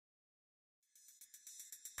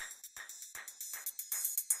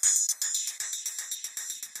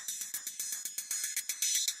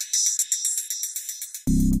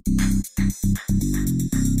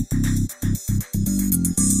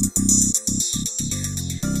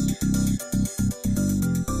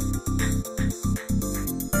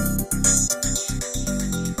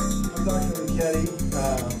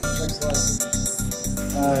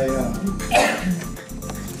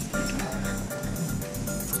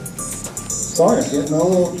Sorry, I'm getting a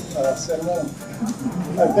little sentimental.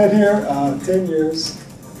 I've been here 10 years.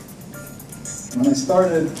 When I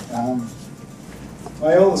started,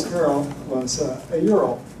 my oldest girl was a year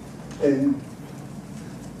old. And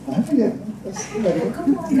I forget. Anyway, I've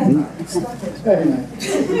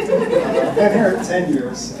been here 10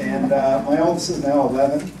 years, and my oldest is now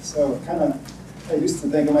 11. So I used to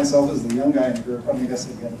think of myself as the young guy in the group. I guess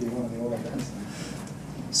I'm going to be one of the older guys.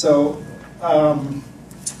 So I'm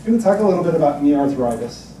going to talk a little bit about knee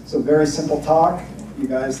arthritis. It's a very simple talk. You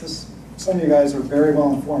guys, some of you guys are very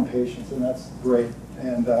well-informed patients, and that's great.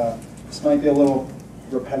 And this might be a little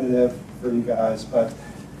repetitive for you guys, but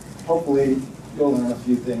hopefully you'll learn a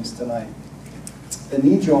few things tonight. The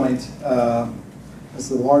knee joint is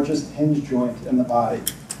the largest hinge joint in the body.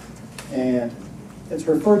 And it's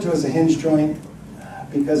referred to as a hinge joint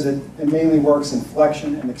because it mainly works in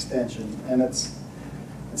flexion and extension. And it's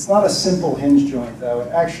not a simple hinge joint, though.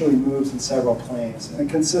 It actually moves in several planes. And it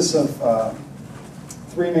consists of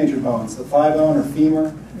three major bones: the thigh bone or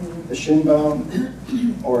femur, the shin bone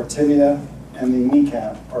or tibia, and the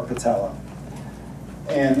kneecap or patella.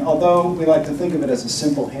 And although we like to think of it as a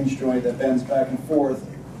simple hinge joint that bends back and forth,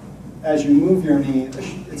 as you move your knee,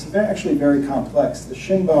 it's actually very complex. The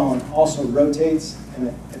shin bone also rotates and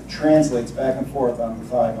it translates back and forth on the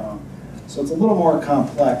thigh bone. So it's a little more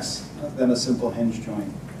complex than a simple hinge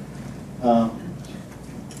joint.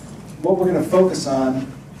 What we're going to focus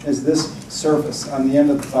on is this surface on the end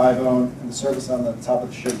of the thigh bone and the surface on the top of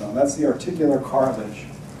the shin bone. That's the articular cartilage.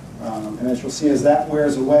 And as you'll see, as that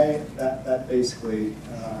wears away, that basically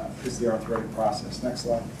is the arthritic process. Next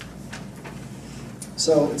slide.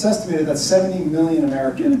 So it's estimated that 70 million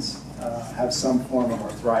Americans have some form of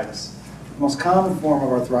arthritis. The most common form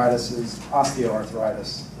of arthritis is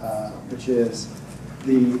osteoarthritis, which is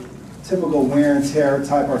the typical wear and tear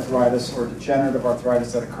type arthritis or degenerative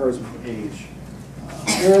arthritis that occurs with age.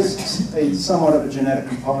 There is somewhat of a genetic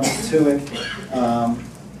component to it.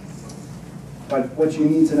 But what you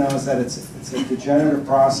need to know is that it's a degenerative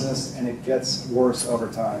process and it gets worse over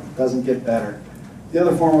time. It doesn't get better. The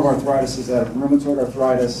other form of arthritis is that of rheumatoid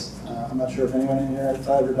arthritis. I'm not sure if anyone in here has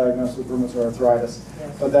ever diagnosed with rheumatoid arthritis,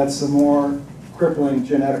 but that's a more crippling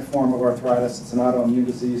genetic form of arthritis. It's an autoimmune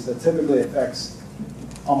disease that typically affects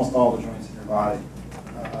almost all the joints in your body.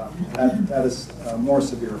 That is a more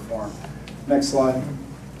severe form. Next slide.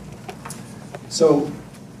 So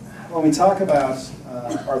when we talk about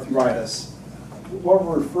arthritis, what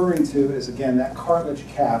we're referring to is, again, that cartilage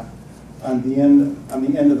cap on the end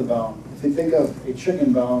of the bone. If you think of a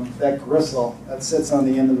chicken bone, that gristle that sits on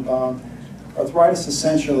the end of the bone, arthritis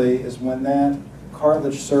essentially is when that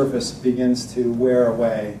cartilage surface begins to wear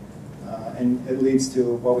away, and it leads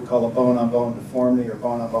to what we call a bone-on-bone deformity or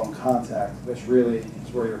bone-on-bone contact, which really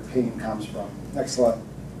is where your pain comes from. Next slide.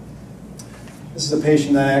 This is a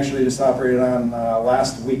patient that I actually just operated on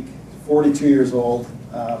last week, 42 years old.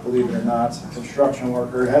 Believe it or not, construction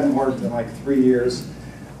worker, hadn't worked in like 3 years.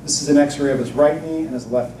 This is an x-ray of his right knee and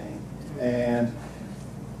his left knee. And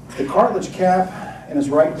the cartilage cap in his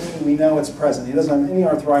right knee, we know it's present. He doesn't have any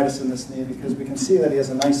arthritis in this knee because we can see that he has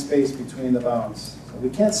a nice space between the bones. So we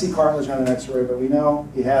can't see cartilage on an x-ray, but we know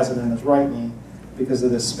he has it in his right knee because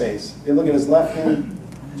of this space. If you look at his left knee,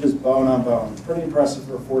 just bone on bone. Pretty impressive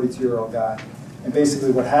for a 42-year-old guy. And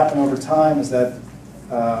basically what happened over time is that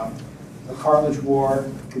the cartilage wore,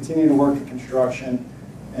 continued to work at construction,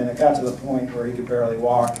 and it got to the point where he could barely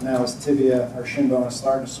walk. Now his tibia, or shin bone, is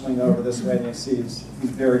starting to swing over this way, and you see he's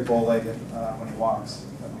very bow-legged when he walks.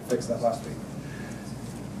 We fixed that last week.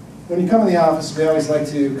 When you come in the office, we always like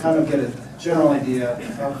to kind of get a general idea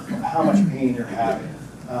of how much pain you're having.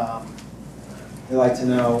 We like to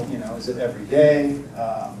know, is it every day?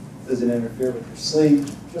 Does it interfere with your sleep?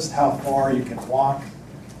 Just how far you can walk?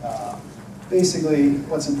 Basically,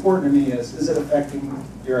 what's important to me is it affecting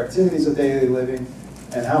your activities of daily living,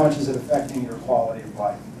 and how much is it affecting your quality of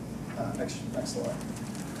life? Next slide.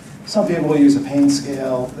 Some people will use a pain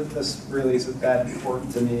scale. This really isn't that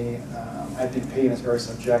important to me. I think pain is very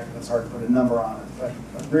subjective. It's hard to put a number on it. But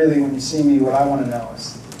really, when you see me, what I want to know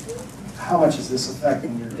is how much is this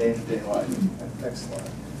affecting your day-to-day life? Next slide.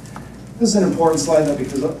 This is an important slide, though,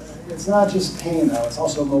 because it's not just pain, though. It's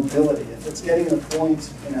also mobility. If it's getting to the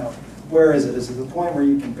point, where is it? Is it the point where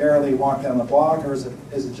you can barely walk down the block, or is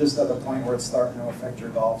it just at the point where it's starting to affect your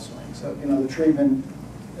golf swing? So, the treatment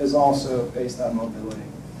is also based on mobility.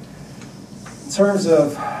 In terms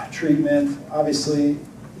of treatment, obviously,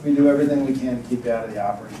 we do everything we can to keep you out of the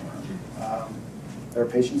operating room. There are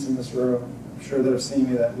patients in this room, I'm sure that have seen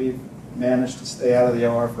me, that we've managed to stay out of the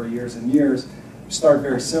OR for years and years. We start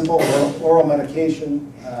very simple, oral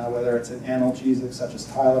medication, whether it's an analgesic such as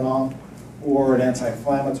Tylenol, or an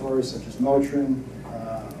anti-inflammatory such as Motrin,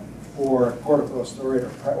 or a corticosteroid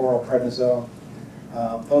or oral prednisone.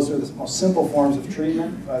 Those are the most simple forms of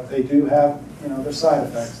treatment, but they do have, their side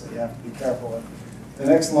effects that you have to be careful with. The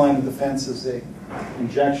next line of defense is a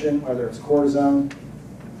injection, whether it's cortisone,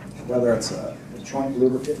 whether it's a joint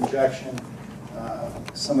lubricant injection.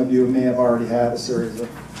 Some of you may have already had a series of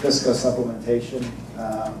visco supplementation.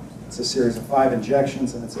 It's a series of 5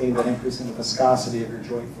 injections, and it's aimed at increasing the viscosity of your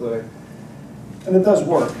joint fluid. And it does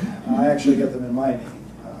work. I actually get them in my knee.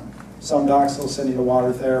 Some docs will send you to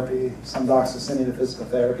water therapy. Some docs will send you to physical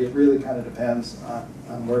therapy. It really kind of depends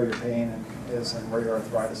on where your pain is and where your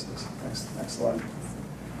arthritis is. Next slide.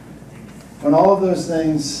 When all of those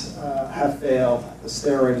things have failed, the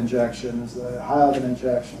steroid injections, the Hyalin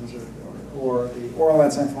injections, or the oral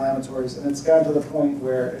anti-inflammatories, and it's gotten to the point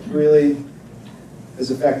where it really is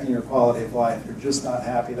affecting your quality of life, you're just not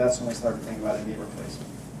happy, that's when we start to think about a knee replacement.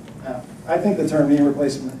 Now, I think the term knee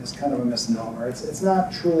replacement is kind of a misnomer. It's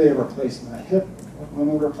not truly a replacement. A hip, when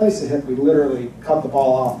we replace a hip, we literally cut the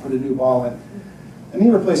ball off, put a new ball in. A knee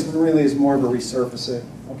replacement really is more of a resurfacing.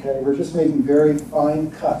 Okay, we're just making very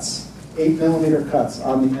fine cuts, 8mm cuts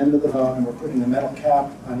on the end of the bone, and we're putting a metal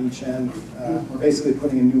cap on each end. We're basically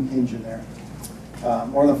putting a new hinge in there.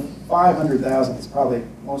 More than 500,000, it's probably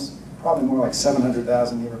more like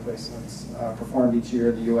 700,000 knee replacements performed each year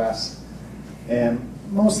in the U.S. And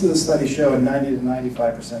most of the studies show a 90 to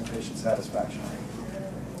 95% patient satisfaction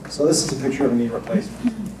rate. So this is a picture of a knee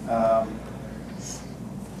replacement.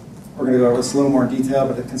 We're going to go over this a little more in detail,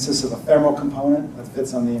 but it consists of a femoral component that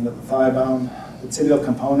fits on the end of the thigh bone, the tibial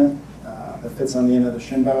component that fits on the end of the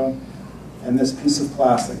shin bone, and this piece of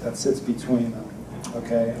plastic that sits between them.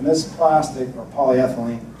 Okay, and this plastic, or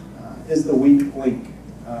polyethylene, is the weak link.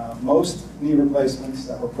 Most knee replacements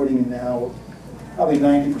that we're putting in now, probably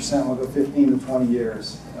 90% will go 15 to 20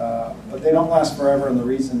 years. But they don't last forever, and the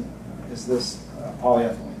reason is this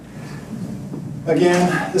polyethylene.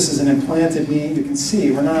 Again, this is an implanted knee. You can see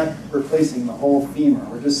we're not replacing the whole femur.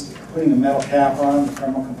 We're just putting a metal cap on the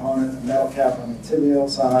femoral component, a metal cap on the tibial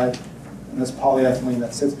side, and this polyethylene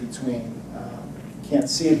that sits between. You can't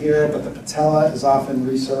see it here, but the patella is often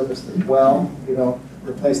resurfaced as well. We don't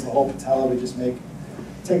replace the whole patella. We just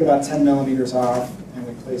take about 10mm off, and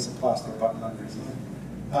we place a plastic button underneath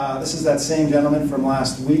it. This is that same gentleman from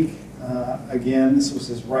last week. Again, this was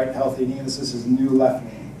his right healthy knee. This is his new left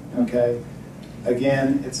knee. Okay.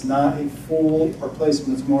 Again, it's not a full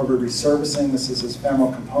replacement. It's more of a resurfacing. This is his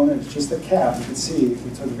femoral component. It's just a cap. You can see we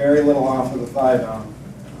took very little off of the thigh bone,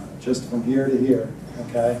 just from here to here.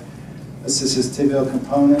 Okay. This is his tibial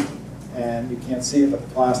component, and you can't see it, but the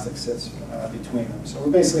plastic sits between them. So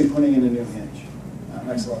we're basically putting in a new hinge.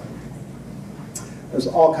 Next slide. There's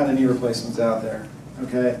all kind of knee replacements out there.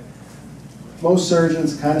 Okay. Most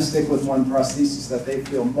surgeons kind of stick with one prosthesis that they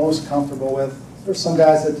feel most comfortable with. There's some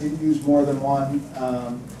guys that use more than one,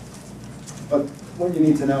 but what you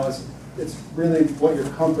need to know is it's really what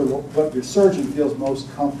your surgeon feels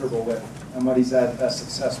most comfortable with, and what he's had best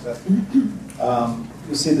success with.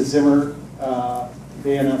 You see the Zimmer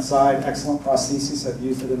band outside, excellent prosthesis. I've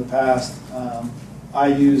used it in the past. I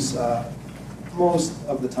use most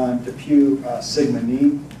of the time DePuy Sigma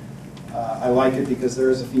knee. I like it because there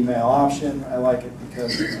is a female option. I like it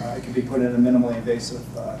because it can be put in a minimally invasive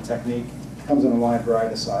technique. It comes in a wide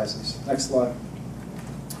variety of sizes. Next slide.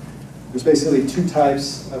 There's basically 2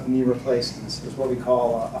 types of knee replacements. There's what we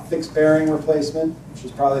call a fixed bearing replacement, which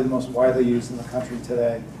is probably the most widely used in the country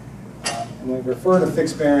today. And when we refer to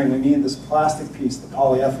fixed bearing, we mean this plastic piece, the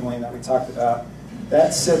polyethylene that we talked about,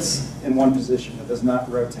 that sits in one position. It does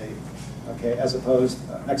not rotate. Okay, as opposed,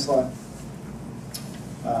 next slide.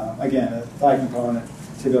 Again, a thigh component,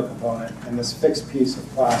 tibial component, and this fixed piece of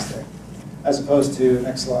plastic, as opposed to,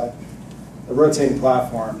 next slide, the rotating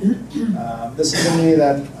platform. This is a knee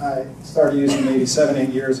that I started using maybe 7, 8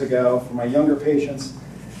 years ago for my younger patients.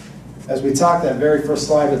 As we talked that very first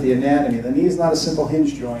slide with the anatomy, the knee is not a simple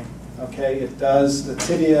hinge joint. Okay, it does, the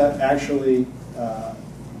tibia actually,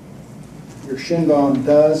 your shin bone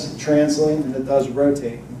does translate and it does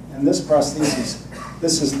rotate. And this prosthesis,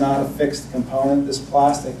 this is not a fixed component. This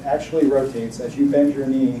plastic actually rotates. As you bend your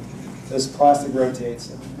knee, this plastic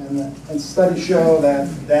rotates. And studies show that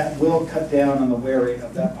that will cut down on the wear rate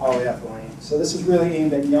of that polyethylene. So this is really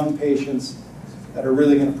aimed at young patients that are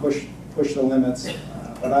really going to push the limits.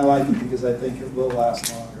 But I like it because I think it will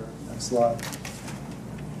last longer. Next slide.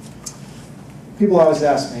 People always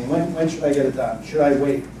ask me, when should I get it done? Should I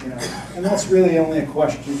wait? And that's really only a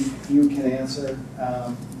question you can answer.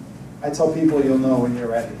 I tell people you'll know when you're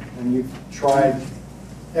ready, when you've tried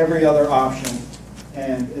every other option,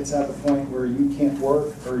 and it's at the point where you can't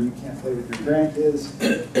work, or you can't play with your grandkids,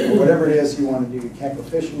 or whatever it is you want to do. You can't go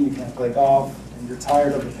fishing, you can't play golf, and you're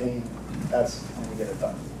tired of the pain. That's when you get it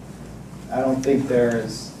done. I don't think there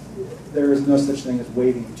is no such thing as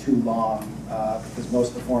waiting too long, because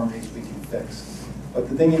most deformities we can fix. But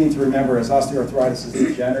the thing you need to remember is osteoarthritis is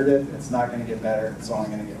degenerative. It's not going to get better. It's only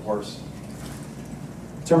going to get worse.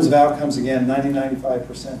 In terms of outcomes, again,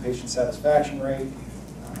 90–95% patient satisfaction rate.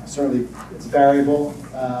 Certainly, it's variable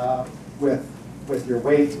with your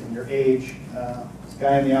weight and your age. This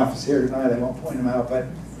guy in the office here tonight, I won't point him out, but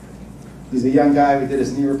he's a young guy. We did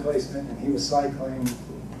his knee replacement, and he was cycling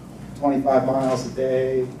 25 miles a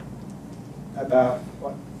day, about,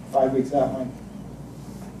 what, 5 weeks out, Mike?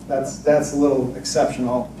 That's a little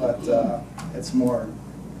exceptional, but it's more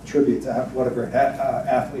tribute to what a great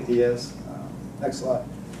athlete he is. Next slide.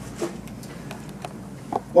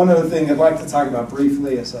 One other thing I'd like to talk about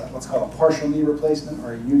briefly is what's called a partial knee replacement,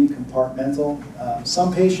 or a unicompartmental.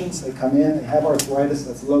 Some patients, they come in, they have arthritis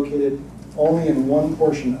that's located only in one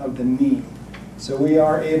portion of the knee. So we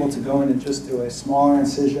are able to go in and just do a smaller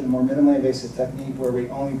incision, more minimally invasive technique where we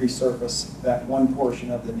only resurface that one portion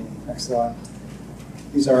of the knee. Next slide.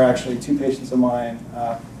 These are actually two patients of mine.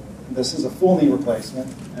 This is a full knee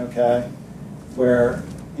replacement, okay, where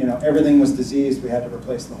everything was diseased. We had to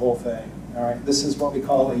replace the whole thing. All right. This is what we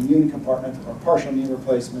call a unicompartmental or partial knee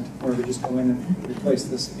replacement, where we just go in and replace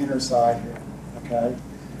this inner side here. Okay.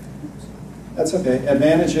 That's okay.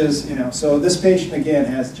 Advantages, so this patient, again,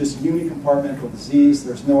 has just unicompartmental disease.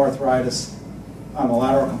 There's no arthritis on the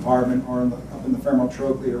lateral compartment or up in the femoral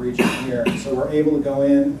trochlear region here. So we're able to go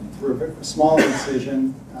in through a small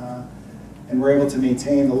incision, and we're able to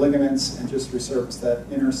maintain the ligaments and just resurface that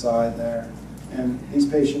inner side there. And these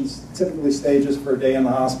patients typically stay just for a day in the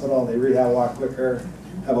hospital. They rehab a lot quicker,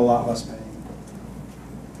 have a lot less pain.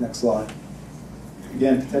 Next slide.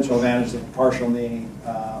 Again, potential advantages of a partial knee.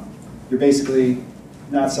 You're basically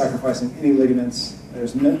not sacrificing any ligaments.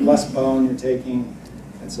 There's less bone you're taking.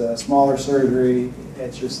 It's a smaller surgery.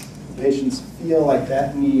 It's just the patients feel like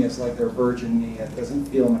that knee is like their virgin knee. It doesn't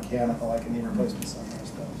feel mechanical like a knee replacement sometimes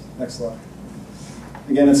does. Next slide.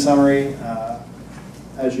 Again, in summary,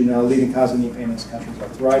 as you know, leading cause of knee pain in this country is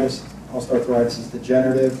arthritis. Most arthritis is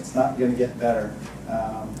degenerative. It's not going to get better.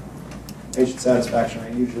 Patient satisfaction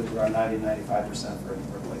rate usually is around 90–95% for a knee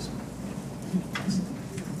replacement.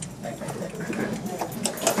 Thank you.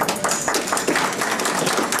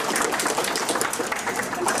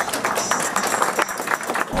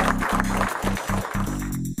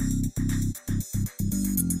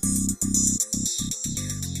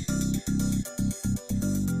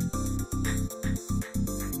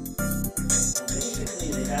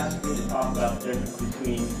 Basically, they asked me to talk about the difference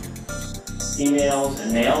between females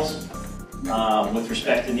and males with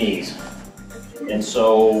respect to knees. And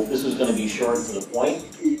so this is going to be short to the point.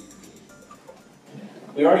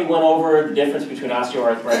 We already went over the difference between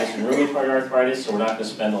osteoarthritis and rheumatoid arthritis, so we're not going to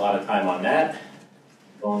spend a lot of time on that.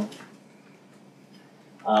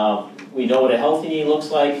 We know what a healthy knee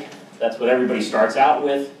looks like. That's what everybody starts out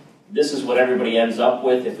with. This is what everybody ends up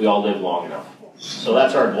with if we all live long enough. So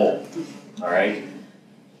that's our goal. All right?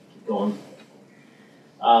 Keep going.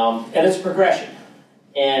 And it's progression.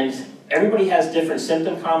 And everybody has different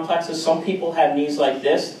symptom complexes. Some people have knees like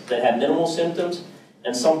this that have minimal symptoms,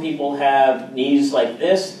 and some people have knees like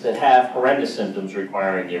this that have horrendous symptoms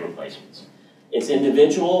requiring knee replacements. It's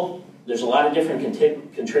individual. There's a lot of different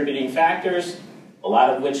contributing factors, a lot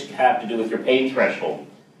of which have to do with your pain threshold.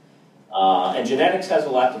 And genetics has a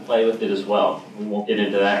lot to play with it as well. We won't get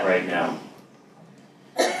into that right now.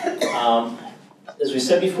 As we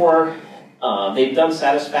said before, they've done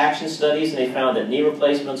satisfaction studies, and they found that knee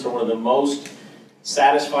replacements are one of the most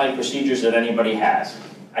satisfying procedures that anybody has.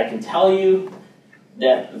 I can tell you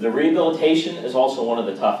that the rehabilitation is also one of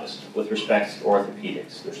the toughest with respect to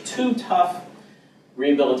orthopedics. There's two tough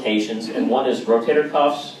rehabilitations, and one is rotator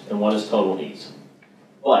cuffs and one is total knees.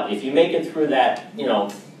 But if you make it through that,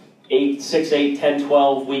 6, 8, 10,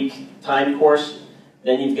 12 week time course,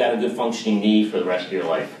 then you've got a good functioning knee for the rest of your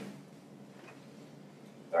life.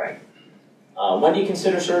 All right. When do you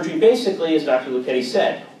consider surgery? Basically, as Dr. Luchetti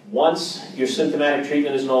said, once your symptomatic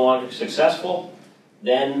treatment is no longer successful,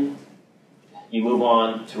 then you move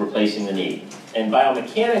on to replacing the knee. And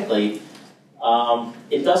biomechanically,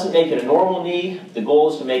 it doesn't make it a normal knee. The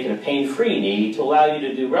goal is to make it a pain-free knee to allow you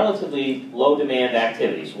to do relatively low-demand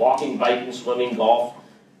activities: walking, biking, swimming, golf,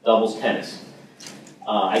 doubles, tennis.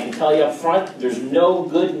 I can tell you up front, there's no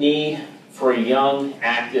good knee for a young,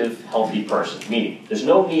 active, healthy person. Meaning, there's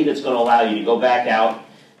no knee that's going to allow you to go back out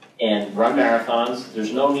and run marathons.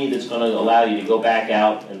 There's no knee that's going to allow you to go back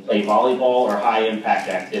out and play volleyball or high-impact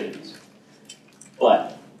activities.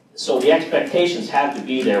 But, so the expectations have to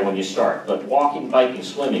be there when you start. But walking, biking,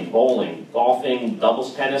 swimming, bowling, golfing,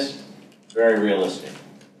 doubles tennis, very realistic.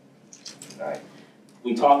 All right.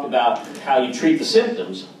 We talked about how you treat the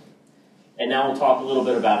symptoms, and now we'll talk a little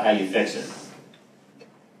bit about how you fix it.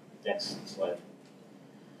 Next slide.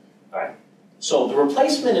 All right. So the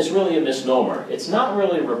replacement is really a misnomer. It's not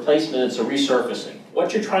really a replacement, it's a resurfacing.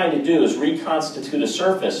 What you're trying to do is reconstitute a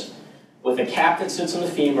surface with a cap that sits on the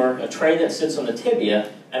femur, a tray that sits on the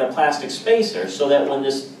tibia, and a plastic spacer, so that when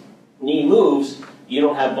this knee moves, you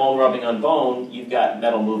don't have bone rubbing on bone, you've got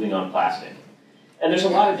metal moving on plastic. And there's a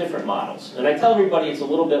lot of different models. And I tell everybody it's a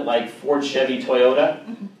little bit like Ford, Chevy,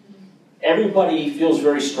 Toyota. Everybody feels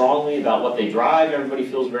very strongly about what they drive. Everybody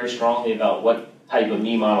feels very strongly about what type of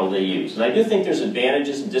knee model they use. And I do think there's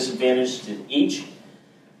advantages and disadvantages to each.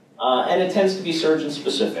 And it tends to be surgeon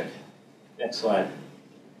specific. Next slide.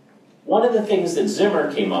 One of the things that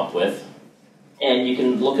Zimmer came up with, and you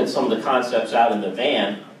can look at some of the concepts out in the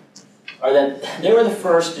van, are that they were the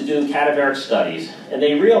first to do cadaveric studies, and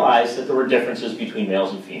they realized that there were differences between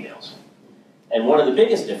males and females. And one of the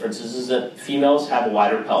biggest differences is that females have a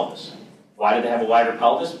wider pelvis. Why do they have a wider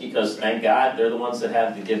pelvis? Because, thank God, they're the ones that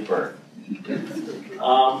have to give birth.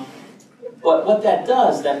 But what that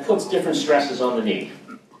does, that puts different stresses on the knee.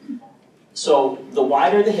 So the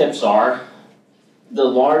wider the hips are, the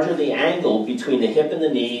larger the angle between the hip and the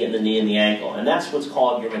knee and the ankle. And that's what's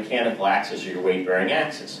called your mechanical axis or your weight-bearing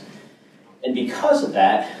axis. And because of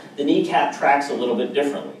that, the kneecap tracks a little bit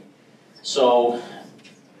differently. So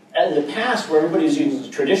in the past, where everybody was using the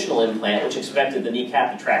traditional implant, which expected the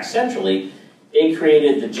kneecap to track centrally, they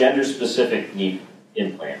created the gender-specific knee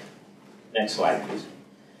implant. Next slide, please.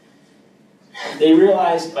 They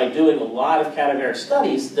realized by doing a lot of cadaveric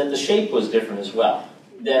studies that the shape was different as well.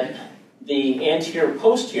 That the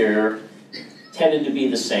anterior-posterior tended to be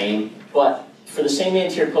the same, but for the same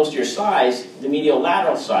anterior-posterior size, the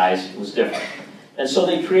medial-lateral size was different. And so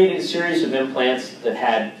they created a series of implants that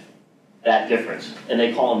had that difference, and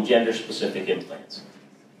they call them gender-specific implants.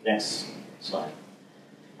 Next slide.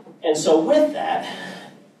 And so with that,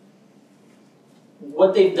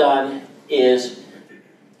 what they've done is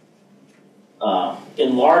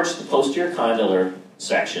enlarged the posterior condylar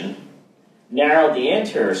section, narrowed the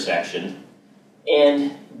anterior section,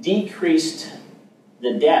 and decreased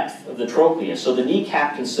the depth of the trochlea. So the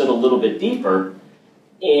kneecap can sit a little bit deeper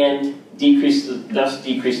and thus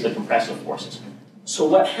decrease the compressive forces. So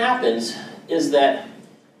what happens is that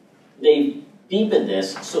they deepen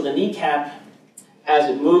this so the kneecap, as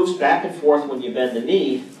it moves back and forth when you bend the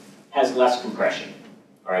knee, has less compression.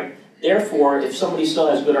 All right? Therefore, if somebody still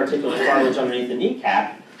has good articular cartilage underneath the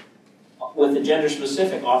kneecap, with the gender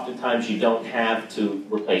specific, oftentimes you don't have to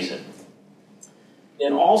replace it.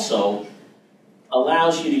 It also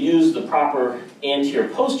allows you to use the proper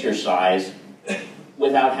anterior-posterior size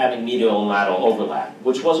without having medial and lateral overlap,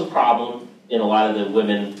 which was a problem in a lot of the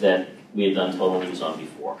women that we had done total knees on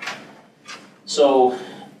before. So,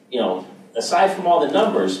 aside from all the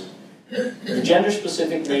numbers, the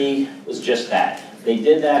gender-specific knee was just that. They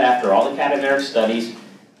did that after all the cadaveric studies.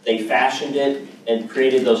 They fashioned it and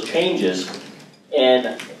created those changes.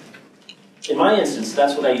 And in my instance,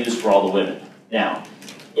 that's what I use for all the women. Now,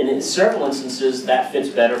 in several instances, that fits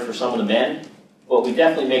better for some of the men, but we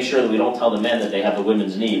definitely make sure that we don't tell the men that they have the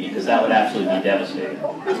women's knee, because that would absolutely be devastating.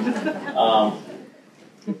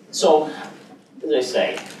 So, as I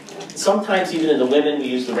say, sometimes even in the women we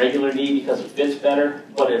use the regular knee because it fits better,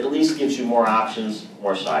 but it at least gives you more options,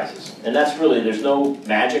 more sizes. And that's really, there's no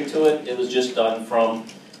magic to it. It was just done from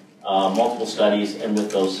multiple studies and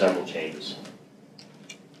with those several changes.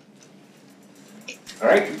 All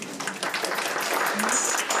right.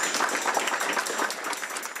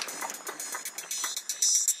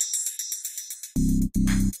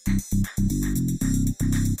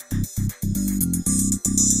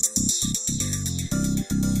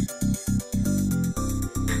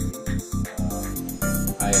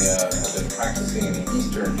 I've been practicing in the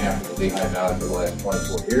eastern half of the Lehigh Valley for the last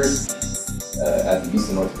 24 years at the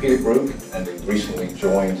Eastern Orthopedic Group, and we recently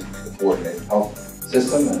joined the coordinated health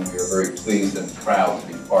system, and we are very pleased and proud to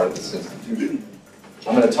be part of this institution.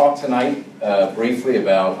 I'm going to talk tonight briefly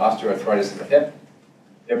about osteoarthritis of the hip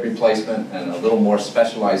replacement, and a little more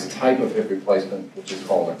specialized type of hip replacement, which is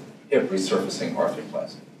called a hip resurfacing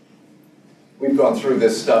arthroplasty. We've gone through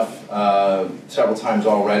this stuff several times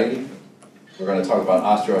already. We're going to talk about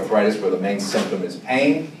osteoarthritis, where the main symptom is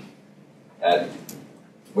pain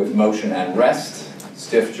with motion and rest,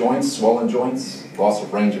 stiff joints, swollen joints, loss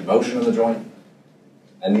of range of motion in the joint.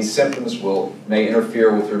 and these symptoms may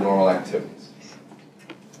interfere with your normal activities.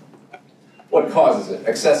 What causes it?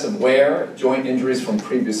 Excessive wear, joint injuries from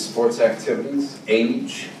previous sports activities,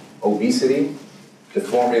 age, obesity,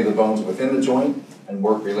 deformity of the bones within the joint, and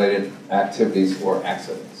work-related activities or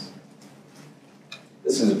accidents.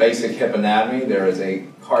 This is basic hip anatomy. There is a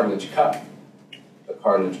cartilage cup, a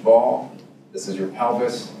cartilage ball. This is your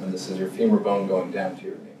pelvis, and this is your femur bone going down to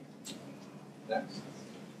your knee. Next.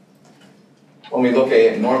 When we look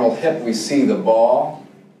at a normal hip, we see the ball,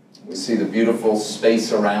 we see the beautiful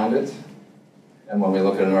space around it, and when we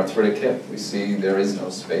look at an arthritic hip, we see there is no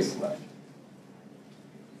space left.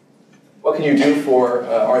 What can you do for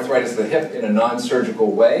arthritis of the hip in a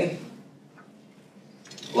non-surgical way?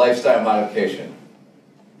 Lifestyle modification.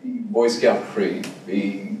 Be Boy Scout creed,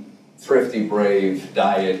 be thrifty, brave,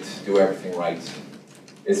 diet, do everything right.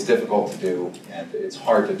 It's difficult to do, and it's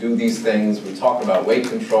hard to do these things. We talk about weight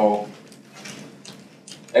control.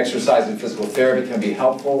 Exercise and physical therapy can be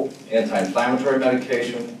helpful. Anti-inflammatory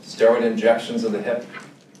medication, steroid injections of the hip,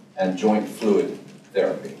 and joint fluid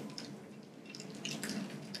therapy.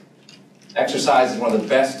 Exercise is one of the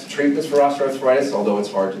best treatments for osteoarthritis, although it's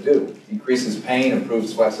hard to do. Decreases pain,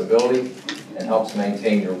 improves flexibility, and helps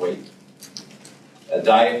maintain your weight. A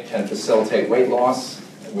diet can facilitate weight loss,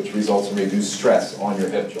 which results in reduced stress on your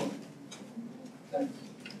hip joint.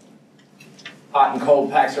 Hot and cold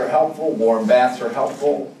packs are helpful. Warm baths are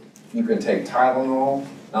helpful. You can take Tylenol,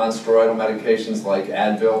 non-steroidal medications like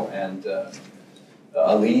Advil and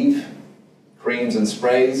Aleve, creams and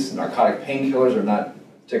sprays. Narcotic painkillers are not a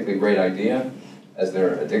particularly great idea, as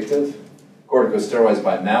they're addictive. Corticosteroids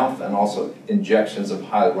by mouth, and also injections of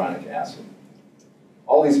hyaluronic acid.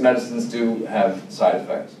 All these medicines do have side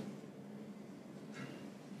effects.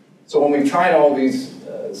 So when we've tried all these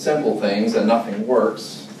simple things and nothing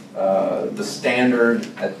works, the standard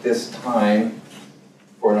at this time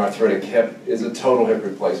for an arthritic hip is a total hip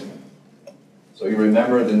replacement. So you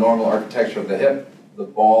remember the normal architecture of the hip, the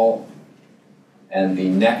ball and the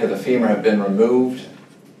neck of the femur have been removed.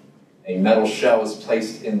 A metal shell is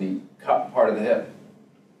placed in the cup part of the hip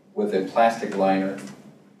with a plastic liner,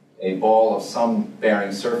 a ball of some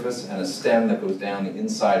bearing surface, and a stem that goes down the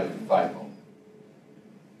inside of the thigh bone.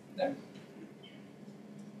 Next.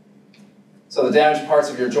 So the damaged parts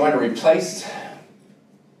of your joint are replaced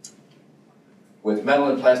with metal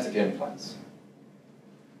and plastic implants.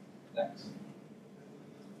 Next.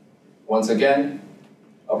 Once again,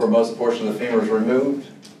 uppermost portion of the femur is removed,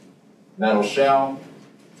 metal shell,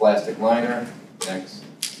 plastic liner. Next.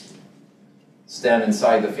 Stem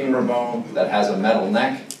inside the femur bone that has a metal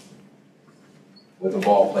neck with a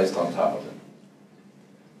ball placed on top of it.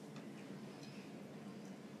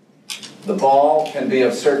 The ball can be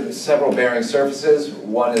of several bearing surfaces.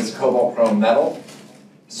 One is cobalt chrome metal,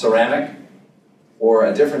 ceramic, or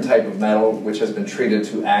a different type of metal which has been treated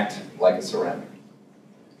to act like a ceramic.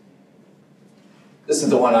 This is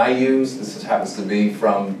the one I use. This happens to be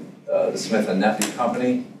from the Smith & Nephew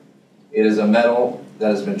company. It is a metal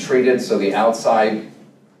that has been treated so the outside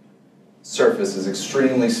surface is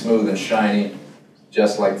extremely smooth and shiny,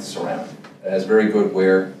 just like the ceramic. It has very good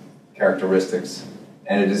wear characteristics,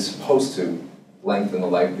 and it is supposed to lengthen the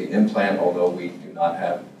life of the implant, although we do not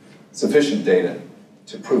have sufficient data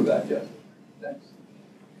to prove that yet. Next.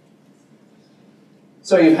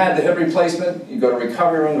 So you've had the hip replacement, you go to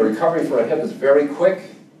recovery room. The recovery for a hip is very quick.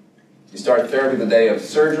 You start therapy the day of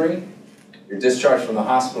surgery. You're discharged from the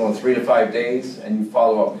hospital in 3 to 5 days, and you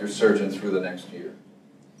follow up with your surgeon through the next year.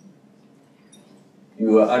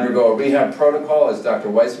 You undergo a rehab protocol, as Dr.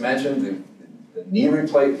 Weiss mentioned. The knee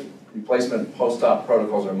replacement post-op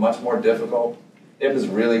protocols are much more difficult. Hip is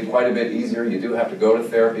really quite a bit easier. You do have to go to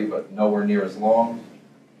therapy, but nowhere near as long.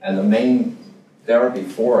 And the main therapy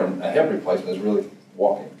for a hip replacement is really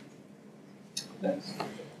walking. Next.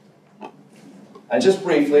 And just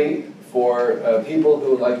briefly, for people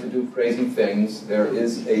who like to do crazy things, there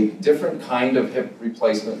is a different kind of hip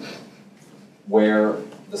replacement where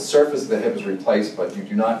the surface of the hip is replaced, but you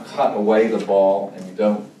do not cut away the ball and you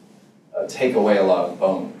don't take away a lot of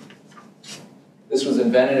bone. This was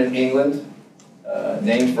invented in England,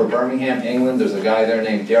 named for Birmingham, England. There's a guy there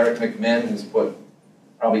named Derek McMinn who's put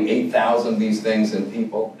probably 8,000 of these things in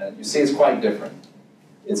people, and you see it's quite different.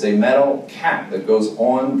 It's a metal cap that goes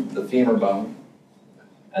on the femur bone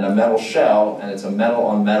and a metal shell, and it's a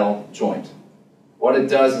metal-on-metal joint. What it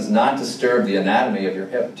does is not disturb the anatomy of your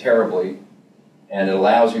hip terribly, and it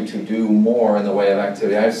allows you to do more in the way of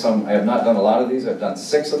activity. I have not done a lot of these. I've done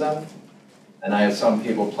 6 of them, and I have some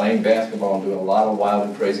people playing basketball and doing a lot of wild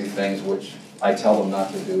and crazy things, which I tell them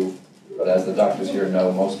not to do, but as the doctors here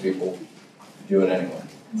know, most people do it anyway.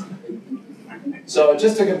 So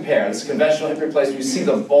just to compare, this conventional hip replacement, you see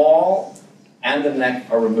the ball and the neck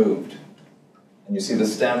are removed. And you see the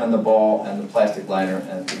stem and the ball and the plastic liner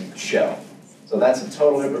and the shell. So that's a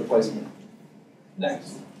total hip replacement.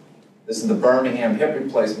 Next. This is the Birmingham hip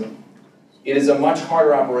replacement. It is a much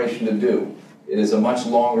harder operation to do. It is a much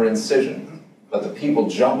longer incision, but the people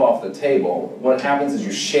jump off the table. What happens is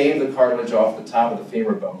you shave the cartilage off the top of the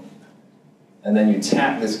femur bone, and then you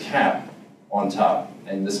tap this cap on top.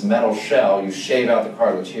 And this metal shell, you shave out the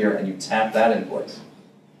cartilage here, and you tap that in place.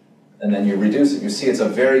 And then you reduce it. You see it's a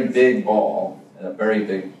very big ball and a very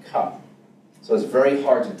big cup. So it's very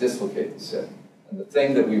hard to dislocate the hip. And the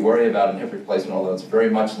thing that we worry about in hip replacement, although it's very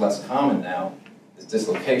much less common now, is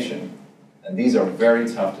dislocation. And these are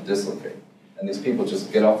very tough to dislocate. And these people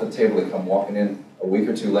just get off the table, they come walking in a week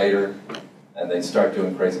or two later, and they start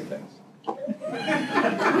doing crazy things.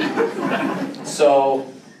 So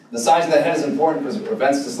the size of the head is important because it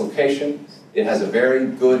prevents dislocation. It has a very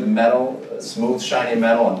good metal, smooth, shiny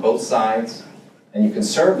metal on both sides. And you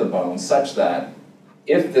conserve the bone such that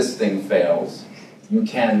if this thing fails, you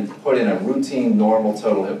can put in a routine, normal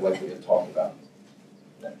total hip like we had talked about.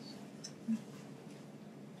 Next.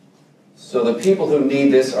 So the people who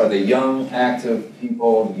need this are the young, active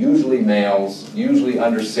people, usually males, usually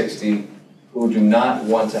under 60, who do not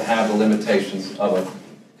want to have the limitations of a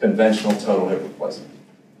conventional total hip replacement.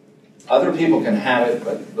 Other people can have it,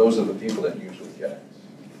 but those are the people that usually get it.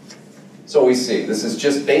 So we see, this is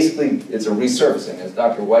just basically, it's a resurfacing. As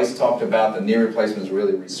Dr. Weiss talked about, the knee replacement is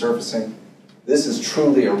really resurfacing. This is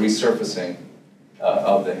truly a resurfacing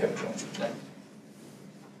of the hip joint. Next.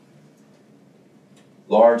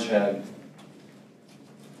 Large head,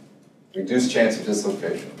 reduced chance of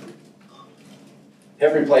dislocation.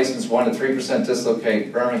 Hip replacements 1 to 3%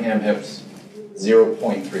 dislocate. Birmingham hips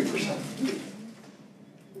 0.3%.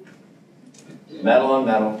 Metal on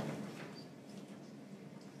metal.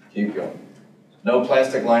 Keep going. No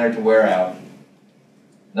plastic liner to wear out.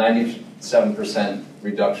 97%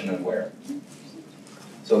 reduction in wear.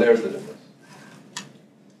 So there's the difference.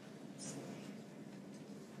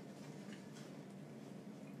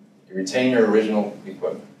 You retain your original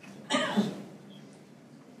equipment.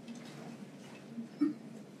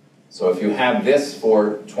 So if you have this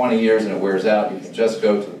for 20 years and it wears out, you can just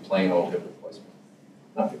go to the plain old hip replacement.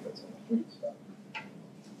 Nothing but so much.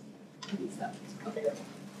 We can stop. Okay.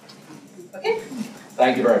 Okay.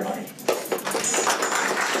 Thank you very much.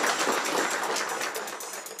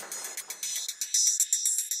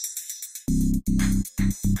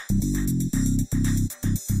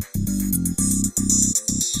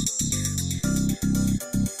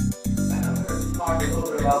 Talk a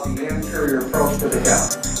little bit about the anterior approach to the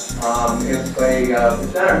hip.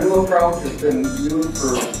 It's not a new approach. It's been used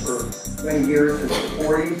for many years, since the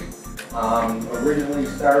 40s. Originally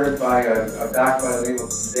started by a doc by the name of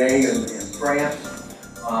Day in France.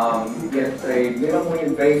 It's a minimally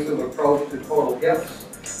invasive approach to total hips.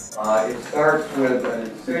 It starts with an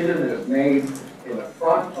incision that is made in the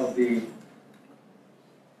front of the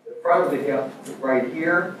hip, right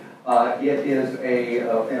here. It is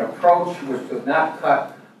an approach which does not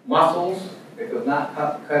cut muscles. It does not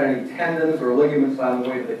cut any tendons or ligaments on the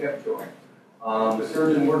way to the hip joint. The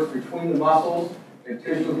surgeon works between the muscles and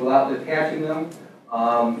tissues without detaching them.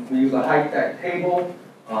 We use a high-tech table,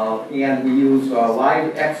 and we use a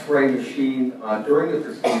live X-ray machine during the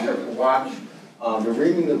procedure to watch the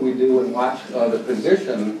reading that we do and watch the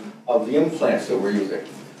position of the implants that we're using.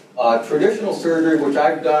 Traditional surgery, which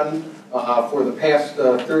I've done for the past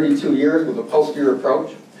 32 years with a posterior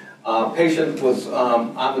approach. Patient was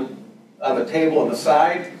on the table on the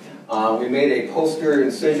side. We made a posterior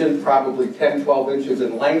incision, probably 10, 12 inches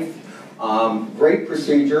in length. Great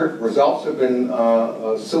procedure. Results have been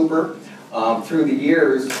super through the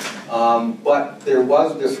years, but there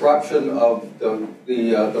was disruption of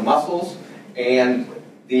the muscles, and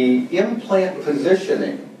the implant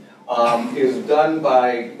positioning is done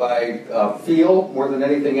by feel more than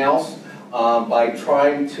anything else, by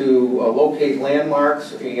trying to locate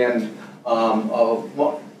landmarks, and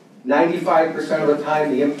 95% of the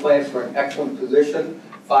time the implants are in excellent position.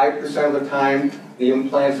 5% of the time the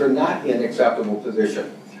implants are not in acceptable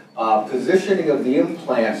position. Positioning of the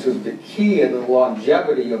implants is the key in the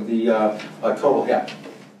longevity of the total hip.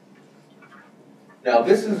 Now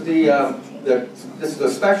this is the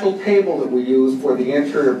special table that we use for the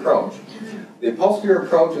anterior approach. The posterior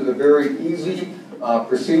approach is a very easy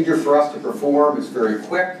procedure for us to perform. It's very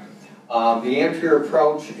quick. The anterior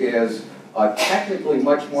approach is technically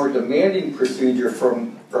much more demanding procedure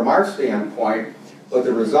from our standpoint, but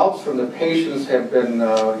the results from the patients have been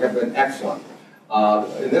excellent.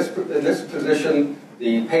 In this position,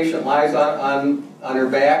 The patient lies on her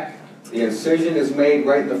back. The incision is made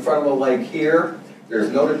right in the front of the leg here. There's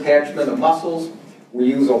no detachment of muscles. We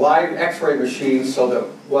use a live x-ray machine so that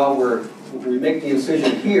while we make the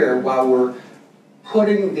incision here, while we're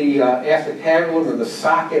putting the acetabulum or the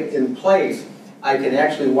socket in place, I can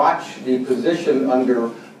actually watch the position under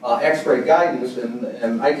x-ray guidance,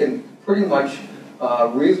 and I can pretty much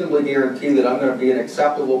reasonably guarantee that I'm going to be in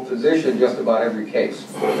acceptable position just about every case.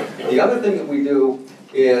 The other thing that we do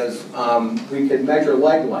is we can measure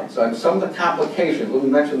leg lengths. On some of the complications, let me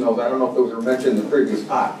mention those, I don't know if those were mentioned in the previous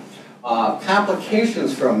talk.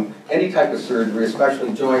 Complications from any type of surgery,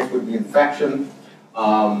 especially joints, would be infection.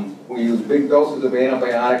 We use big doses of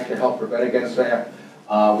antibiotics to help prevent against that.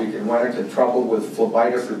 We can run into trouble with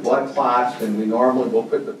phlebitis or blood clots, and we normally will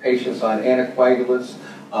put the patients on anticoagulants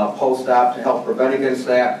post-op to help prevent against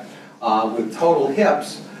that. With total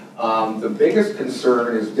hips, the biggest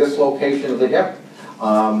concern is dislocation of the hip.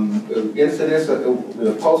 The incidence of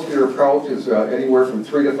the posterior approach is anywhere from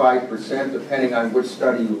 3 to 5%, depending on which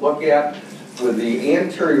study you look at. With the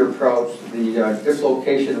anterior approach, the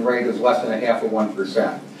dislocation rate is less than 0.5% of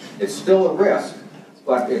 1%. It's still a risk,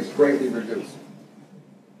 but it's greatly reduced.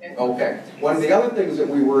 Okay. One of the other things that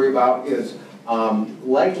we worry about is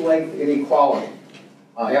leg length inequality.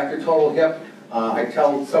 After total hip, I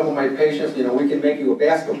tell some of my patients, you know, we can make you a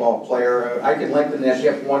basketball player. I can lengthen that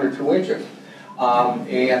hip 1 or 2 inches.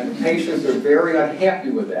 And patients are very unhappy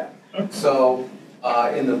with that. So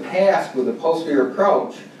in the past, with the posterior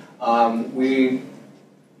approach, we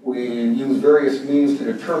use various means to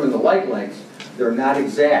determine the leg lengths. They're not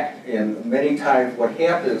exact, and many times what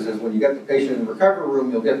happens is when you get the patient in the recovery room,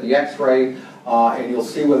 you'll get the x-ray, and you'll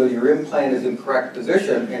see whether your implant is in correct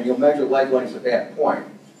position, and you'll measure leg lengths at that point.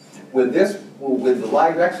 With the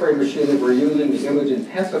live x-ray machine that we're using, the image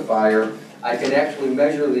intensifier, I can actually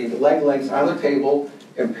measure the leg lengths on the table,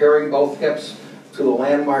 comparing both hips to the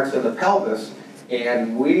landmarks in the pelvis,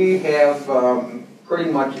 and we have pretty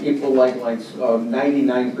much equal leg lengths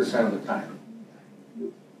 99% of the time.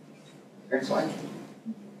 Next slide.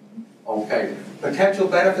 Okay. Potential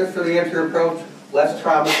benefits for the anterior approach: less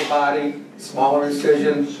trauma to the body, smaller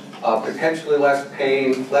incisions, potentially less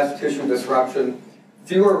pain, less tissue disruption,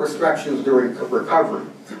 fewer restrictions during recovery.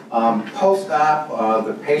 Post-op,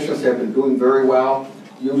 the patients have been doing very well.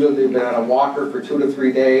 Usually they've been on a walker for 2 to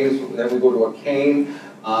 3 days. Then we go to a cane,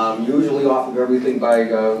 usually off of everything by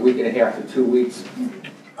a week and a half to 2 weeks.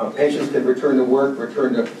 Patients can return to work,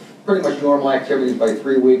 return to pretty much normal activities by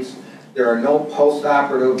 3 weeks. There are no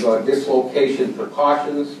post-operative dislocation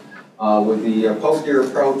precautions. With the posterior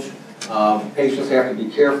approach, patients have to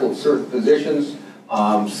be careful of certain positions,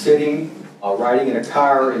 sitting, riding in a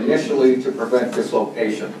car initially to prevent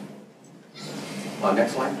dislocation.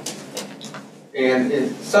 Next slide. And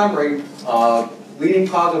in summary, leading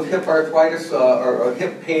cause of hip arthritis or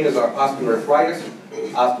hip pain is osteoarthritis.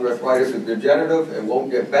 Osteoarthritis is degenerative. It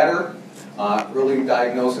won't get better. Early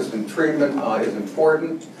diagnosis and treatment is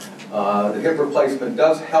important. The hip replacement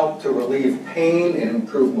does help to relieve pain and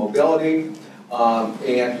improve mobility,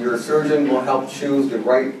 and your surgeon will help choose the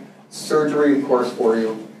right surgery course for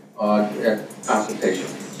you at consultation.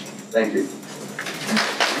 Thank you.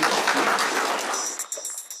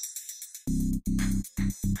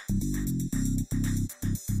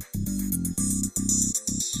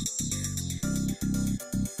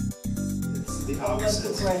 The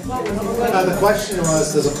opposite. The question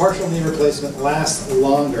was, does a partial knee replacement last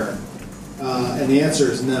longer? And the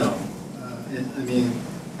answer is no. And I mean,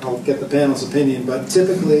 I'll get the panel's opinion, but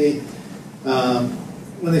typically,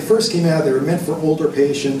 when they first came out, they were meant for older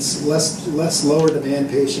patients, less lower demand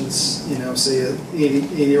patients. You know, say an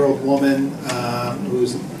 80-year-old woman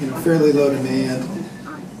who's fairly low demand.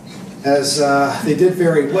 As they did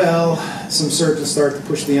very well, some surgeons start to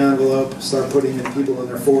push the envelope, start putting in people in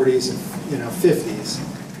their 40s and 50s.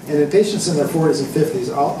 And in patients in their 40s and 50s,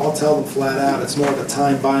 I'll tell them flat out, it's more of a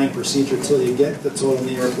time-buying procedure until you get the total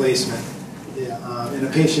knee replacement. In a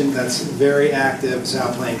patient that's very active, is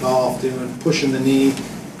out playing golf, pushing the knee,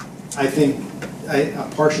 I think a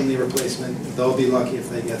partial knee replacement, they'll be lucky if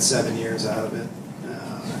they get 7 years out of it.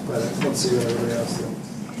 But let's see what everybody else thinks.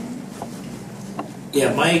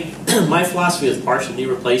 Yeah, my philosophy with partial knee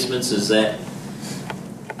replacements is that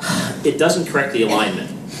it doesn't correct the alignment.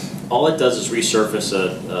 All it does is resurface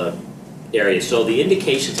a area. So the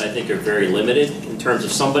indications, I think, are very limited in terms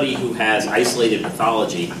of somebody who has isolated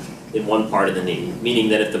pathology in one part of the knee, meaning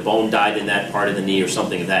that if the bone died in that part of the knee or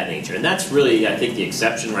something of that nature. And that's really, I think, the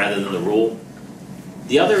exception rather than the rule.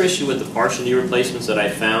 The other issue with the partial knee replacements that I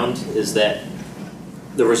found is that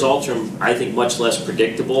the results are, I think, much less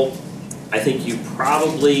predictable. I think you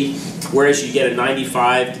probably, whereas you get a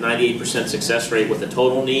 95 to 98% success rate with a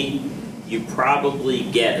total knee, you probably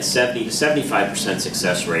get a 70 to 75%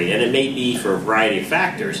 success rate, and it may be for a variety of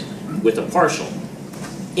factors with a partial.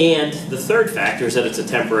 And the third factor is that it's a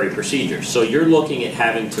temporary procedure. So you're looking at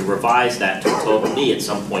having to revise that to a total knee at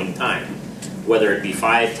some point in time, whether it be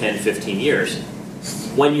 5, 10, 15 years.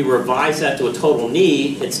 When you revise that to a total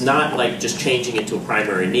knee, it's not like just changing it to a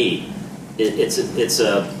primary knee. It's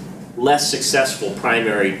a less successful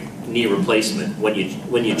primary knee replacement when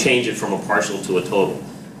you change it from a partial to a total.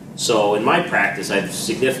 So in my practice, I've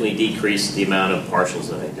significantly decreased the amount of partials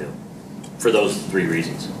that I do for those 3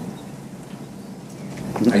 reasons.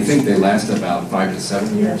 I think they last about 5 to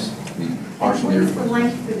 7 years. The partial knee What is the replacement.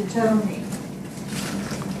 length for the total knee?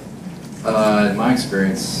 In my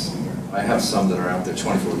experience, I have some that are out there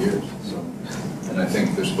 24 years. So, and I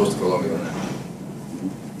think they're supposed to go longer than that.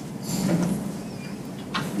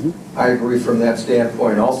 I agree from that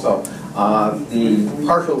standpoint also. The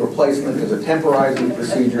partial replacement is a temporizing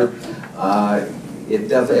procedure. It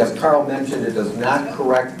does, as Carl mentioned, it does not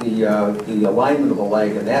correct the alignment of the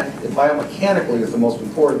leg, and that biomechanically is the most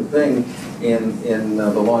important thing in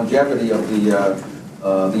the longevity of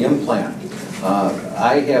the implant.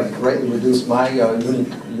 I have greatly reduced my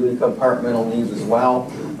unicompartmental needs as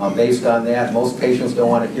well. Based on that, most patients don't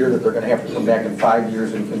want to hear that they're going to have to come back in 5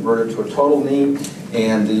 years and convert it to a total knee.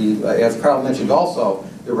 And as Carl mentioned also,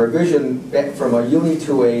 the revision back from a uni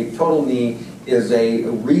to a total knee is a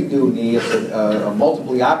redo knee. It's a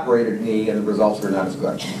multiply operated knee, and the results are not as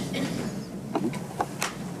good.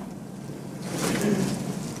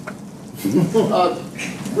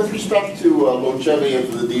 With respect to longevity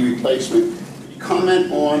after the knee replacement, could you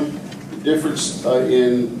comment on the difference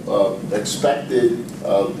in expected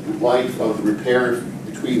life of the repair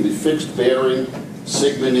between the fixed bearing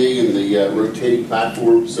Sigma knee and the rotating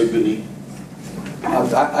platform Sigma knee?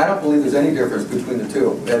 I don't believe there's any difference between the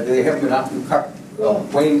two. They haven't been up.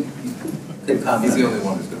 Wayne can comment. He's the only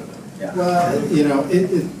one who's going to know. Yeah. Well, you know,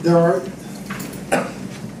 it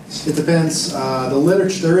depends. The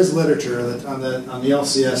literature, there is literature that on the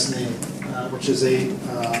LCS knee, which is a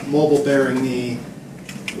mobile bearing knee.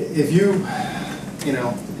 If you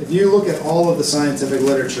look at all of the scientific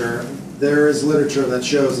literature, there is literature that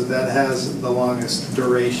shows that that has the longest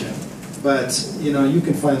duration. But you know, you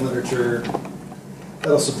can find literature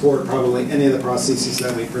that'll support probably any of the prostheses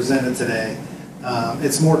that we presented today.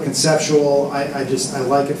 It's more conceptual. I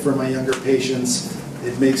like it for my younger patients.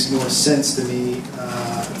 It makes more sense to me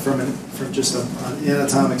from just an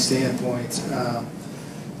anatomic standpoint.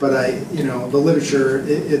 But the literature,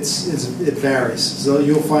 it varies. So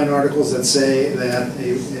you'll find articles that say that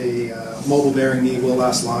a mobile bearing knee will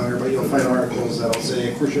last longer, but you'll find articles that'll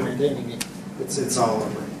say a cruciate retaining knee. It's all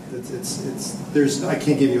over. I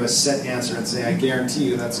can't give you a set answer and say I guarantee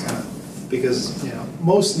you that's gonna, because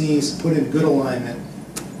most knees put in good alignment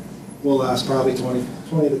will last probably 20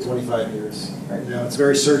 to 25 years. Right. It's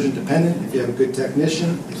very surgeon dependent. If you have a good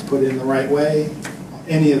technician, it's put in the right way,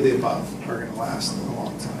 any of the above are going to last a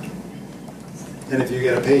long time. And if you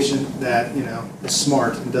get a patient that is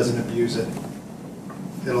smart and doesn't abuse it,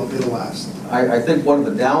 it'll last. I think one of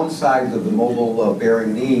the downsides of the mobile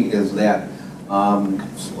bearing knee is that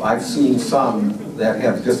I've seen some that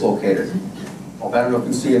have dislocated. I don't know if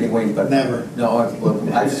you can see any, Wayne, but never. No,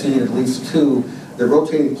 I've seen at least 2. The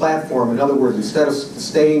rotating platform, in other words, instead of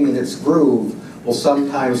staying in its groove, will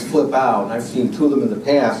sometimes flip out. And I've seen 2 of them in the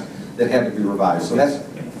past that had to be revised. So that's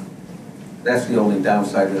the only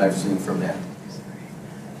downside that I've seen from that.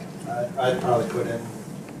 I'd probably put in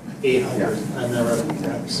 800. Yeah. I've never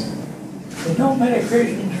seen it. There's no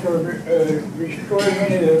medications for restoring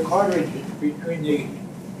any of the cartilages between the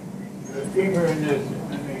femur and the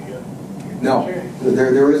No,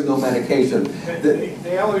 there is no medication.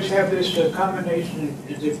 They always have this combination.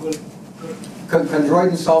 Is it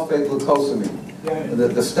chondroitin sulfate glucosamine. Yeah.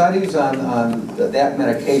 The studies on that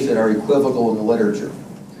medication are equivocal in the literature.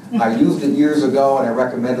 I used it years ago and I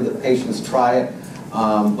recommended that patients try it,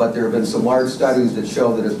 but there have been some large studies that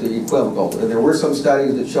show that it's equivocal. There were some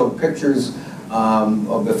studies that showed pictures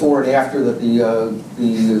of before and after that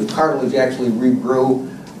the cartilage actually regrew,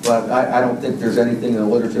 but I don't think there's anything in the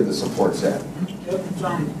literature that supports that. Doesn't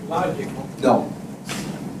sound logical. No.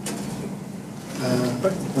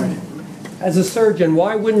 As a surgeon,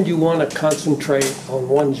 why wouldn't you want to concentrate on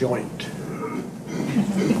one joint?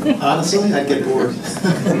 Honestly, I'd get bored.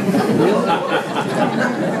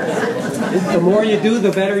 The more you do, the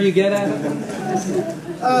better you get at it?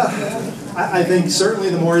 I think certainly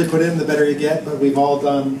the more you put in, the better you get, but we've all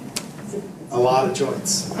done a lot of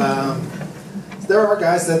joints. There are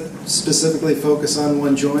guys that specifically focus on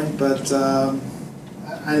one joint, but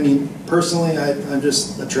I mean, personally, I'm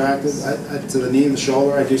just attracted to the knee and the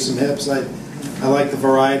shoulder. I do some hips. I like the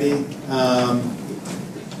variety. I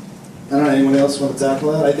don't know, anyone else want to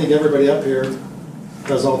tackle that? I think everybody up here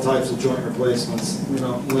does all types of joint replacements, you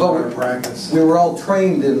know, with our practice. We were all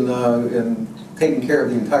trained in taking care of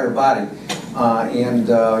the entire body, and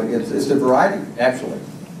it's a variety, actually.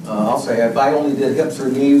 I'll say, if I only did hips or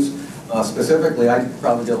knees specifically, I'd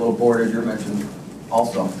probably get a little bored, as you mentioned,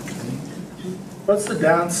 also. What's the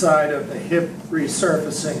downside of the hip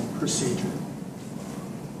resurfacing procedure?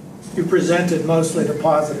 You presented mostly the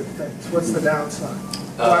positive things. What's the downside?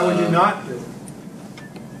 Why would you not do it?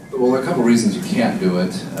 Well, there are a couple of reasons you can't do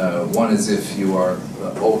it. One is if you are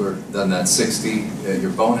older than that 60,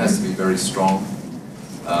 your bone has to be very strong.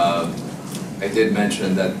 I did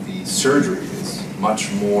mention that the surgery is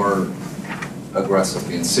much more aggressive.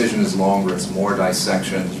 The incision is longer, it's more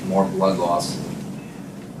dissection, there's more blood loss.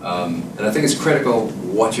 And I think it's critical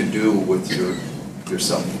what you do with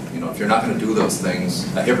yourself. You know, if you're not going to do those things,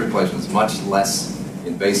 a hip replacement is a much less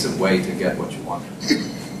invasive way to get what you want.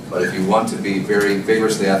 But if you want to be very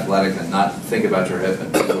vigorously athletic and not think about your hip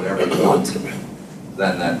and do whatever you want,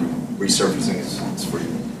 then that resurfacing is for you.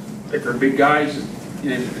 Like for big guys,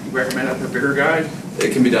 you recommend it for bigger guys?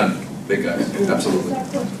 It can be done, big guys, absolutely.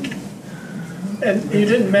 And you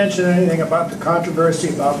didn't mention anything about the controversy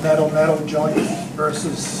about metal joints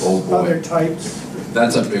versus other types.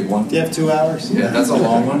 That's a big one. Do you have 2 hours? Yeah, that's a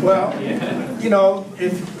long one. Well, you know,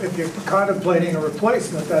 if you're contemplating a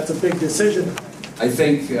replacement, that's a big decision. I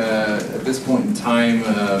think at this point in time,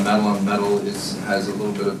 metal on metal has a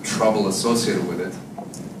little bit of trouble associated with it.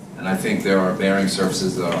 And I think there are bearing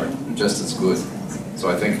surfaces that are just as good. So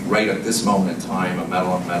I think right at this moment in time, a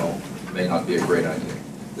metal on metal may not be a great idea.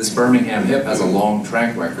 This Birmingham hip has a long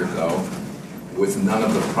track record, though, with none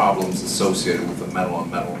of the problems associated with the metal on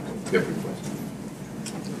metal hip replacement.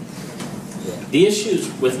 The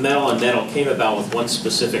issues with metal on metal came about with one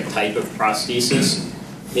specific type of prosthesis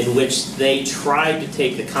in which they tried to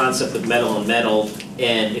take the concept of metal on metal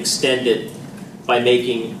and extend it by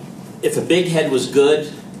making, if a big head was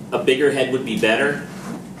good, a bigger head would be better.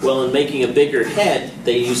 Well, in making a bigger head,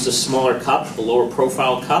 they used a smaller cup, a lower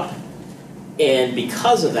profile cup, and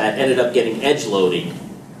because of that, ended up getting edge loading.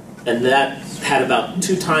 And that had about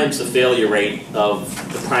 2 times the failure rate of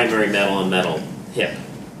the primary metal on metal hip.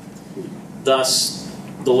 Thus,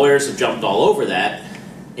 the lawyers have jumped all over that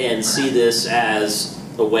and see this as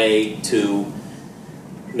a way to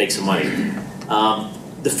make some money.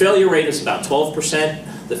 The failure rate is about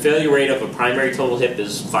 12%. The failure rate of a primary total hip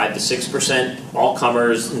is 5 to 6%. All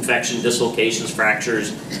comers, infection, dislocations,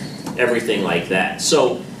 fractures, everything like that.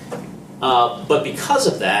 So, but because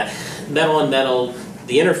of that, metal on metal,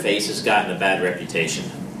 the interface has gotten a bad reputation.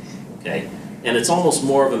 Okay, and it's almost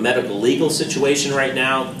more of a medical legal situation right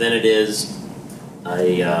now than it is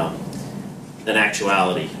an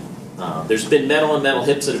actuality. There's been metal on metal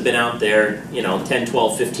hips that have been out there, you know, 10,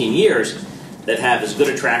 12, 15 years that have as good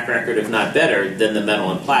a track record, if not better, than the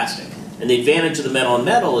metal and plastic. And the advantage of the metal on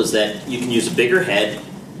metal is that you can use a bigger head,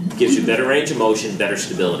 gives you better range of motion, better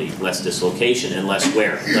stability, less dislocation, and less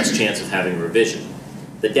wear, less chance of having revision.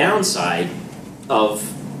 The downside of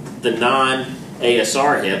the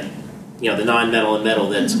non-ASR hip, you know, the non-metal and metal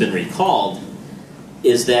that's been recalled,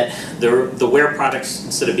 is that the wear products,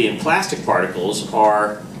 instead of being plastic particles,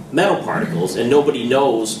 are metal particles, and nobody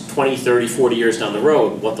knows 20, 30, 40 years down the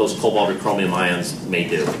road what those cobalt or chromium ions may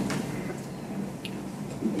do.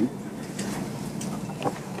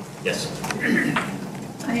 Yes?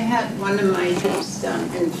 I had one of my hips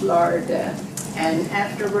done in Florida, and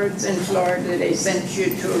afterwards in Florida they sent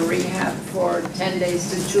you to a rehab for 10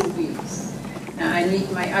 days to 2 weeks. Now I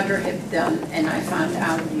need my other hip done, and I found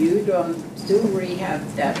out you don't do rehab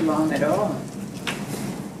that long at all.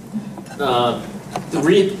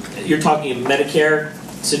 You're talking a Medicare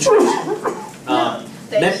situation? No,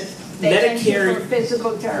 they Medicare, send you for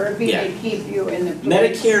physical therapy, yeah. They keep you in the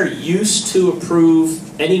place. Medicare used to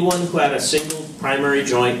approve anyone who had a single primary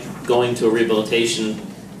joint going to a rehabilitation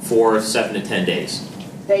for 7 to 10 days.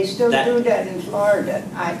 They still do that in Florida.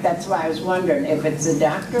 That's why I was wondering if it's the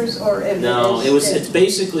doctors or if it's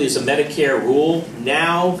basically it's a Medicare rule.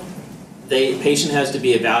 Now, the patient has to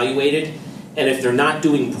be evaluated, and if they're not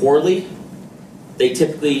doing poorly, they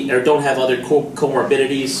typically don't have other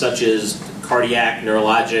comorbidities such as cardiac,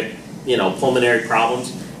 neurologic, you know, pulmonary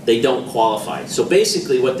problems. They don't qualify. So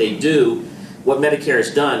basically, what they do, what Medicare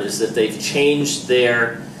has done, is that they've changed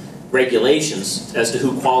their regulations as to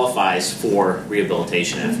who qualifies for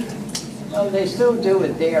rehabilitation after. Well, they still do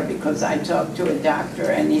it there because I talked to a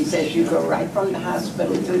doctor and he says you go right from the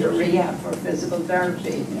hospital to the rehab for physical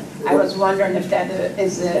therapy. I was wondering if that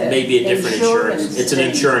is a Maybe a different insurance. It's an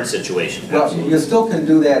thing. insurance situation. Well, you still can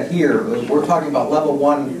do that here. We're talking about level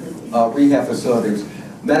 1 rehab facilities.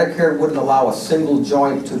 Medicare wouldn't allow a single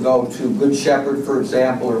joint to go to Good Shepherd, for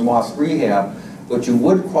example, or Moss Rehab, but you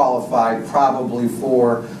would qualify probably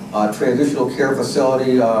for a transitional care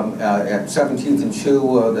facility at 17th and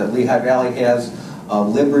Chew that Lehigh Valley has,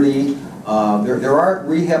 Liberty. There are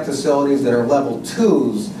rehab facilities that are level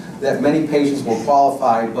 2s that many patients will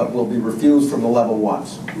qualify but will be refused from the level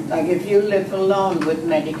 1s. Like if you live alone, would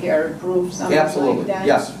Medicare approve something Absolutely, like that?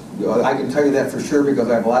 yes. I can tell you that for sure because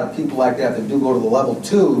I have a lot of people like that do go to the level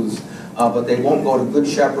 2s, but they won't go to Good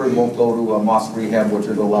Shepherd, won't go to Moss Rehab, which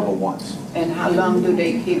are the level 1s. And how long do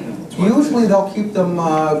they keep them? Usually they'll keep them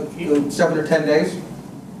 7 or 10 days,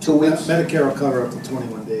 2 weeks. Medicare will cover up to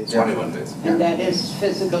 21 days. 21 days. And that is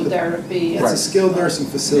physical therapy? It's a skilled nursing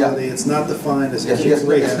facility. It's not defined as Yes, acute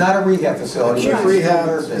rehab. it's not a rehab facility. Acute it's rehab skilled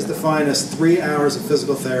nursing. is defined as 3 hours of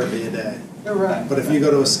physical therapy a day. Right. But if you go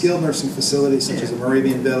to a skilled nursing facility such as a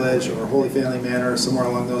Moravian Village or Holy Family Manor or somewhere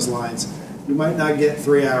along those lines, you might not get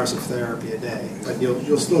 3 hours of therapy a day, but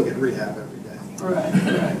you'll still get rehab every day. Right.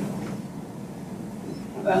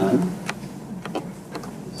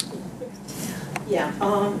 Yeah,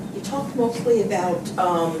 you talked mostly about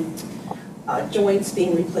joints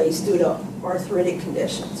being replaced due to arthritic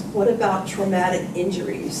conditions. What about traumatic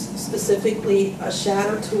injuries, specifically a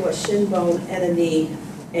shatter to a shin bone and a knee,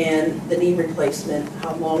 and the knee replacement,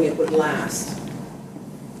 how long it would last?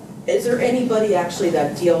 Is there anybody actually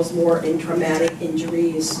that deals more in traumatic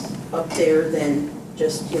injuries up there than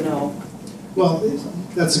just, you know? Well,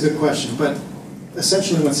 that's a good question, but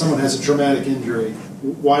essentially when someone has a traumatic injury,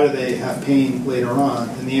 why do they have pain later on?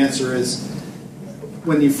 And the answer is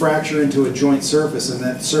when you fracture into a joint surface and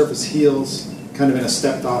that surface heals kind of in a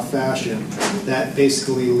stepped-off fashion, that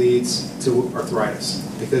basically leads to arthritis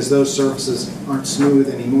because those surfaces aren't smooth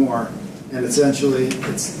anymore, and essentially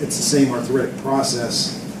it's the same arthritic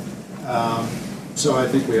process. So I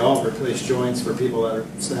think we all replace joints for people that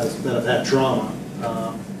have had trauma.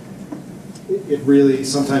 It really,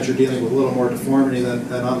 sometimes you're dealing with a little more deformity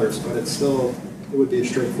than others, but it would be a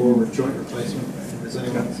straightforward joint replacement. Is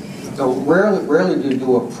anyone? So rarely do you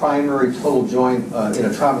do a primary total joint in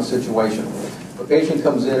a trauma situation. A patient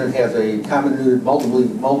comes in and has a comminuted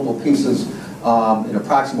multiple pieces, an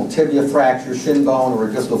proximal tibia fracture, shin bone, or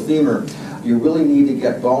a distal femur. You really need to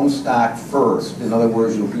get bone stock first. In other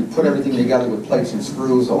words, you put everything together with plates and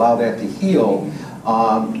screws, allow that to heal,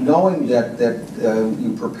 knowing that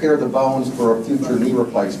you prepare the bones for a future knee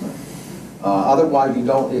replacement. Otherwise, you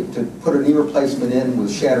don't. To put a knee replacement in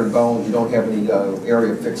with shattered bones, you don't have any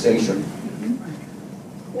area of fixation.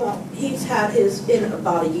 Well, he's had his in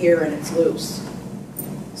about a year and it's loose.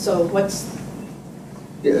 So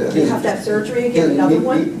do you have to have surgery again, another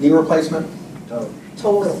one? Knee replacement?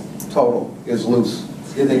 Total. Total is loose.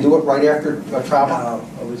 Did they do it right after a trauma?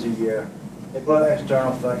 No, it was a year. They put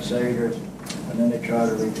external fixators and then they try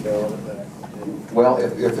to rebuild it back. Well,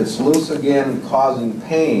 if it's loose again, causing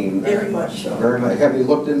pain, Very much so. very much. Have you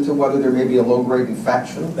looked into whether there may be a low-grade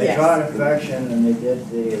infection? They Yes. tried infection and they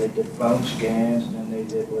did bone scans and then they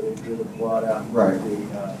did where they drew the blood out and Right.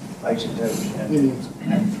 the isotopes and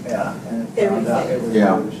it found out it was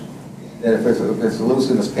Yeah. loose. And if it's loose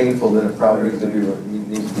and it's painful, then it probably needs to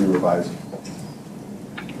be revised.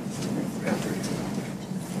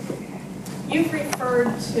 You've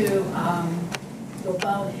referred to the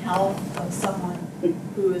bone health of someone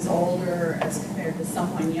who is older as compared to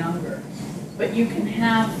someone younger. But you can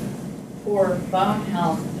have poor bone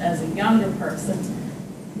health as a younger person.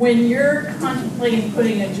 When you're contemplating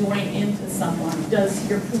putting a joint into someone, does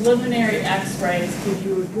your preliminary x-rays give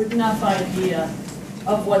you a good enough idea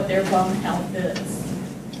of what their bone health is?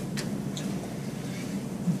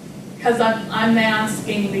 Because I'm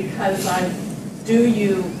asking because do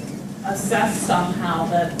you assess somehow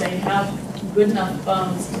that they have good enough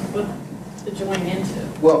bones to put the joint into?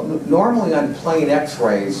 Well, normally on plain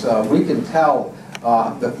x-rays, we can tell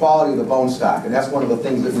the quality of the bone stock, and that's one of the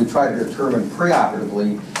things that we try to determine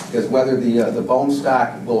preoperatively is whether the bone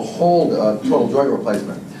stock will hold a total joint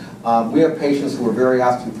replacement. We have patients who are very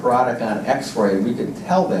osteoporotic on x-ray. We can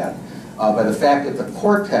tell that by the fact that the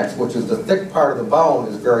cortex, which is the thick part of the bone,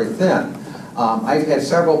 is very thin. I've had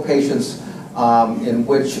several patients in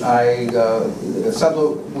which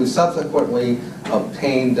we subsequently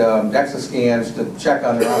obtained DEXA scans to check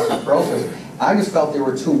on their osteoporosis. I just felt they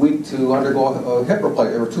were too weak to undergo a hip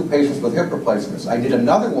replacement. There were 2 patients with hip replacements. I did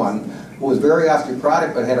another one who was very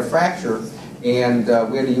osteoporotic but had a fracture, and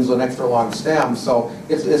we had to use an extra long stem. So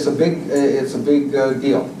it's a big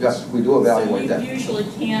deal. Yes, we do evaluate that. So you usually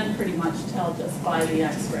can pretty much tell just by the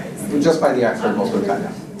X-rays. Just by the X-ray most of the time.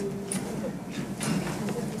 Yeah.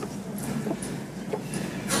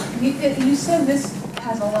 You said this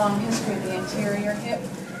has a long history of the anterior hip,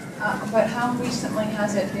 but how recently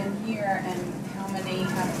has it been here, and how many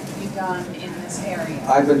have you done in this area?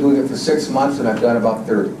 I've been doing it for 6 months, and I've done about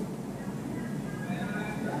 30.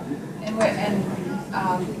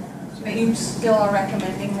 But you still are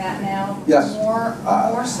recommending that now? Yes. More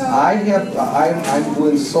so? I'm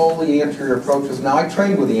doing solely anterior approaches. Now, I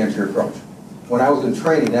trained with the anterior approach. When I was in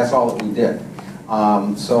training, that's all that we did.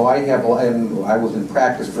 So I was in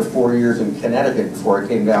practice for 4 years in Connecticut before I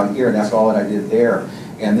came down here, and that's all that I did there.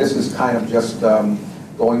 And this is kind of just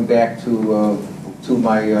going back to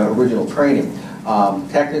my original training.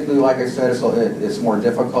 Technically, like I said, it's more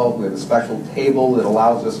difficult. We have a special table that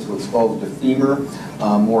allows us to expose the femur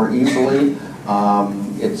more easily.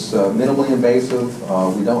 It's minimally invasive.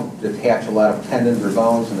 We don't detach a lot of tendons or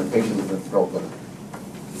bones, and the patient has been thrilled with it.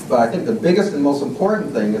 But I think the biggest and most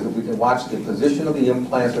important thing is that we can watch the position of the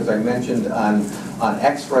implants, as I mentioned, on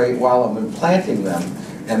X-ray while I'm implanting them,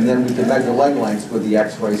 and then we can measure leg lengths with the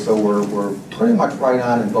X-ray, so we're pretty much right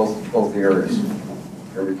on in both areas.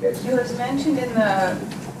 Every case. It was mentioned in the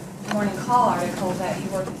Morning Call article that you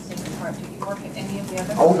work at Sacred Heart. Do you work at any of the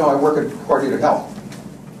other? Oh no, I work at Coordinated Health.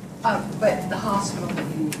 But the hospital that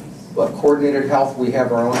you use? But Coordinated Health, we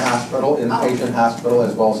have our own hospital, inpatient hospital,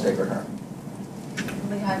 as well as Sacred Heart.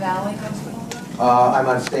 Lehigh Valley Hospital? I'm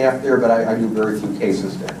on staff there, but I do very few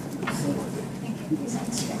cases there.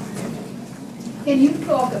 Can you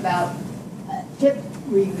talk about hip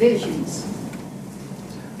revisions?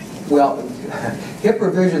 Well, hip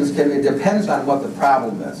revisions it depends on what the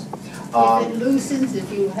problem is. If it loosens, if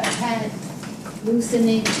you have had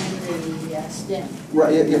loosening in the stem.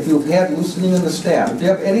 Right, if you've had loosening in the stem, if you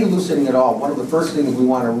have any loosening at all, one of the first things we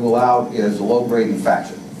want to rule out is low-grade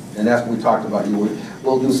infection. And that's what we talked about.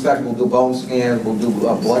 We'll do bone scans, we'll do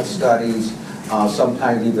blood studies,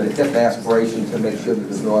 sometimes even a hip aspiration to make sure that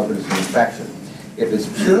there's no evidence of infection. If it's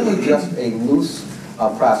purely just a loose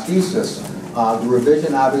prosthesis, the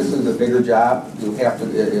revision obviously is a bigger job. You have to,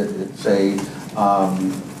 it's a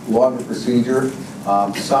longer procedure.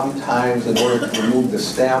 Sometimes in order to remove the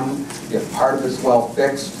stem, if part of it's well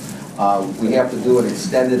fixed, we have to do an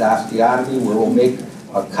extended osteotomy where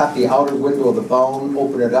we'll cut the outer window of the bone,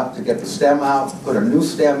 open it up to get the stem out, put a new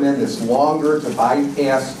stem in that's longer to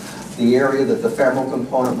bypass the area that the femoral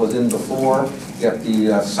component was in before. If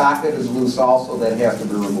the socket is loose also, that has to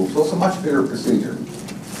be removed. So it's a much bigger procedure.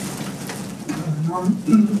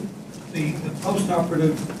 The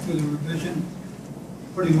post-operative for the revision,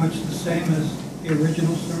 pretty much the same as the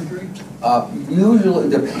original surgery? Usually,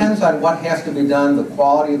 it depends on what has to be done, the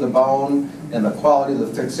quality of the bone, and the quality of the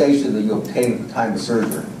fixation that you obtain at the time of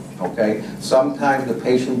surgery. Okay? Sometimes the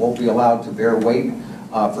patient won't be allowed to bear weight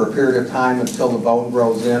for a period of time until the bone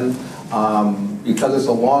grows in. Because it's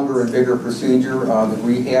a longer and bigger procedure, the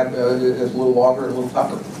rehab is a little longer and a little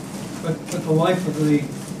tougher. But the life of the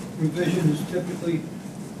revision is typically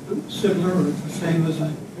similar or the same as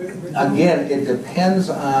the original? Again, it depends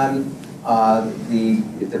on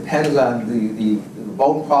the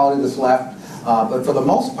bone quality that's left. But for the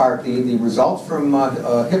most part, the results from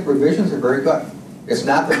hip revisions are very good. It's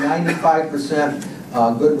not the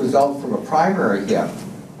 95% good result from a primary hip.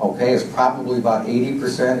 Okay, it's probably about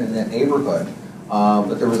 80% in that neighborhood.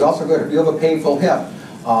 But the results are good. If you have a painful hip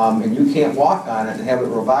and you can't walk on it and have it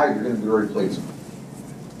revived, you're going to be very pleased.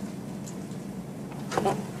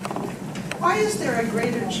 Why is there a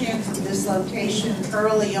greater chance of dislocation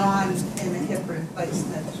early on in a hip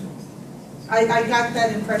replacement? I got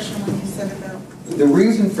that impression when you said about. The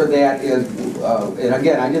reason for that is, and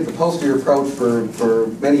again, I did the posterior approach for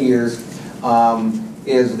many years,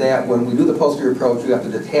 is that when we do the posterior approach, you have to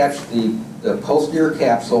detach the posterior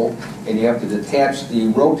capsule, and you have to detach the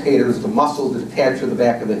rotators, the muscles that attach to the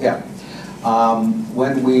back of the hip.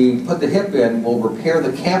 When we put the hip in, we'll repair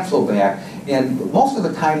the capsule back, and most of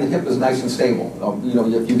the time the hip is nice and stable. You know,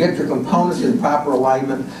 if you get your components in proper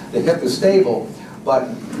alignment, the hip is stable, but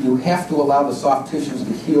you have to allow the soft tissues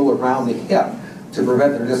to heal around the hip to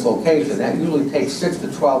prevent their dislocation. That usually takes 6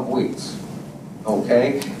 to 12 weeks.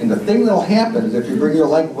 Okay? And the thing that'll happen is if you bring your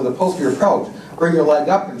leg with a posterior approach, bring your leg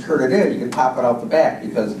up and turn it in, you can pop it out the back,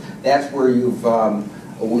 because that's where you've done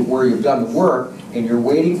the work, and you're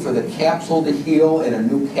waiting for the capsule to heal and a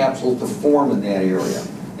new capsule to form in that area.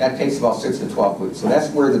 That takes about 6 to 12 weeks. So that's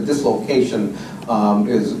where the dislocation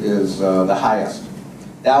is the highest.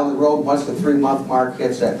 Down the road, once the 3-month mark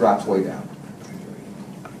hits, that drops way down.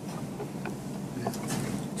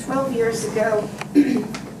 12 years ago,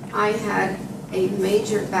 I had a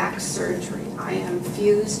major back surgery. I am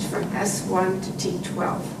fused from S1 to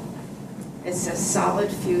T12. It's a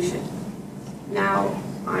solid fusion. Now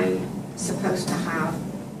I'm supposed to have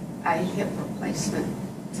a hip replacement,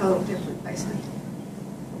 total hip replacement.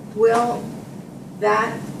 Will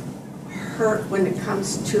that hurt when it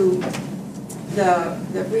comes to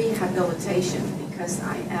the rehabilitation, because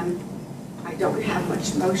I don't have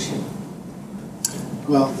much motion?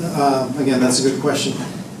 Well, again, that's a good question.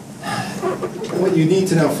 What you need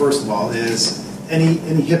to know, first of all, is any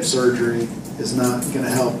hip surgery is not going to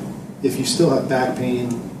help if you still have back pain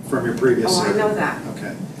from your previous surgery. I know that.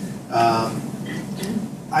 Okay.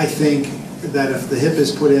 I think that if the hip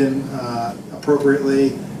is put in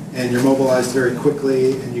appropriately and you're mobilized very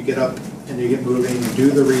quickly and you get up and you get moving, you do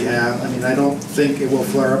the rehab, I mean, I don't think it will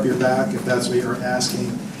flare up your back if that's what you're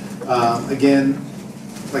asking. Again,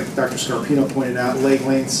 like Dr. Scarpino pointed out, leg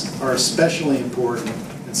lengths are especially important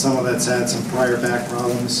in someone that's had some prior back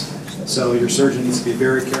problems. So your surgeon needs to be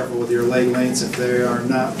very careful with your leg lengths. If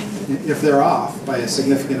they're off by a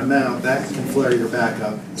significant amount, that can flare your back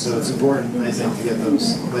up. So it's important, I think, to get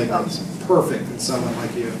those leg lengths perfect in someone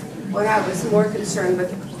like you. What I was more concerned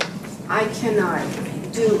with, I cannot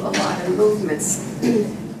do a lot of movements.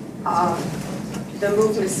 The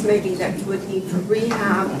movements maybe that you would need for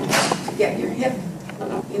rehab to get your hip,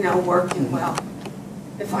 working well.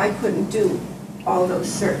 If I couldn't do all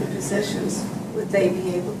those certain positions, would I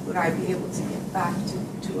be able to get back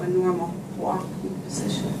to a normal walking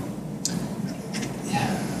position?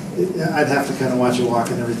 I'd have to kind of watch you walk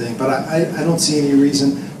and everything, but I don't see any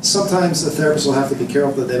reason. Sometimes the therapist will have to be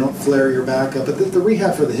careful that they don't flare your back up, but the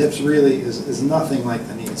rehab for the hips really is nothing like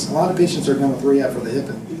the knees. A lot of patients are done with rehab for the hip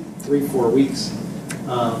in 3-4 weeks.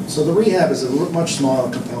 So the rehab is a much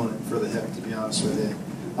smaller component for the hip, to be honest with you.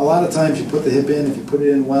 A lot of times you put the hip in, if you put it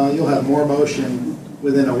in well, you'll have more motion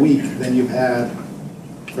within a week than you've had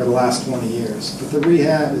for the last 20 years. But the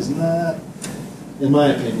rehab is not, in my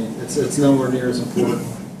opinion, it's nowhere near as important.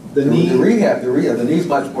 The knee's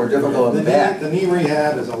much more difficult than the back. The knee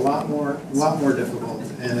rehab is a lot more difficult,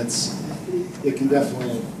 and it can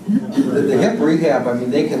definitely. The hip rehab, I mean,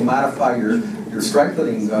 they can modify your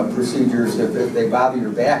strengthening procedures if they bother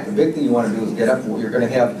your back. The big thing you want to do is get up. You're going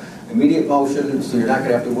to have immediate motion, so you're not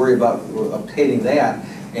going to have to worry about obtaining that,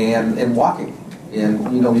 and walking.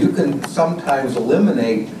 And you can sometimes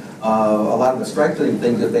eliminate a lot of the strengthening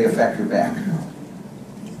things if they affect your back.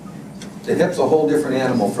 The hip's a whole different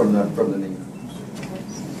animal from the knee.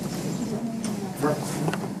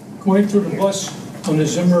 Going through the bus on the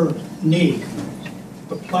Zimmer knee,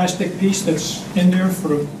 the plastic piece that's in there for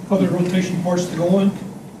the other rotation parts to go in,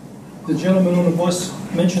 the gentleman on the bus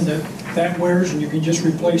mentioned that wears and you can just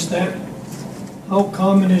replace that. How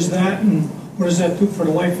common is that, and what does that do for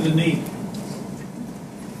the life of the knee?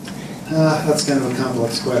 That's kind of a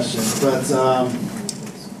complex question, but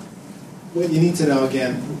what you need to know,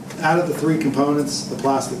 again, out of the 3 components, the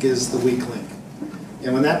plastic is the weak link.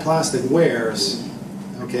 And when that plastic wears,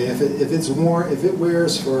 okay, if it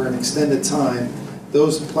wears for an extended time,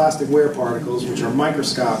 those plastic wear particles, which are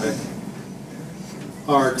microscopic,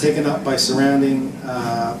 are taken up by surrounding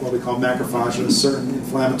what we call macrophages, certain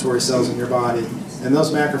inflammatory cells in your body. And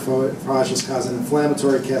those macrophages cause an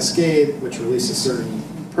inflammatory cascade, which releases certain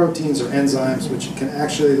proteins or enzymes, which can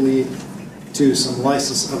actually lead to some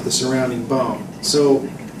lysis of the surrounding bone. So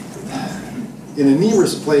in a knee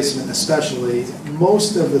replacement especially,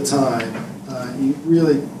 most of the time you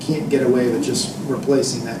really can't get away with just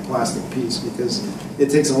replacing that plastic piece, because it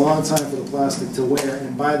takes a long time for the plastic to wear,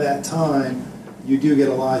 and by that time you do get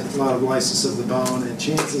a lot of lysis of the bone, and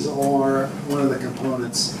chances are one of the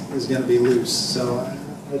components is going to be loose. So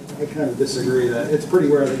I kind of disagree that it's pretty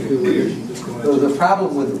rare that you do lose. You just go into the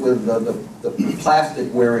problem with the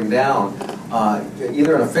plastic wearing down,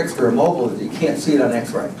 either on a fixed or a mobile, is you can't see it on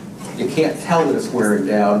X-ray. You can't tell that it's wearing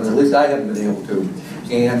down, at least I haven't been able to.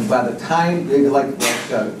 And by the time,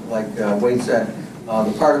 like Wade said,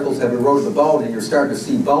 the particles have eroded the bone and you're starting to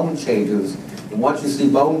see bone changes. And once you see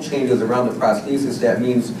bone changes around the prosthesis, that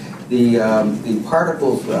means the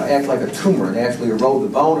particles act like a tumor and actually erode the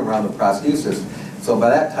bone around the prosthesis. So by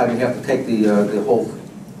that time, you have to take the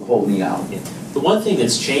whole knee out. The one thing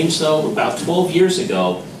that's changed, though, about 12 years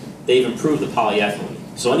ago, they've improved the polyethylene.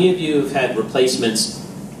 So any of you who've had replacements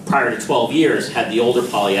prior to 12 years had the older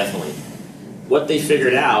polyethylene. What they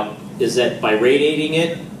figured out is that by radiating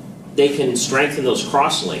it, they can strengthen those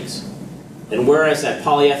crosslinks. And whereas that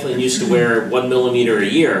polyethylene used to wear 1 millimeter a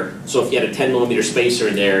year, so if you had a 10 millimeter spacer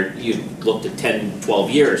in there, you looked at 10,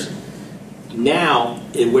 12 years. Now,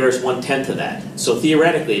 it wears 1/10 of that. So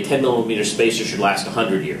theoretically, a 10 millimeter spacer should last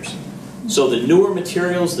 100 years. So the newer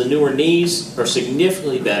materials, the newer knees, are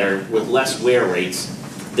significantly better with less wear rates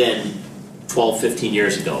than 12, 15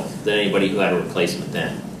 years ago, than anybody who had a replacement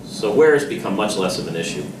then. So wear has become much less of an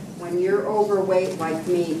issue. When you're overweight like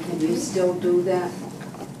me, can you still do that?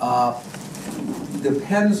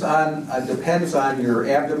 Depends on your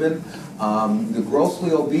abdomen. The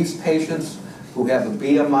grossly obese patients who have a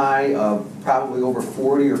BMI of probably over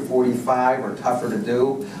 40 or 45 are tougher to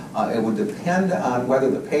do. It would depend on whether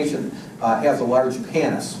the patient has a large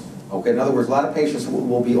pannus. Okay, in other words, a lot of patients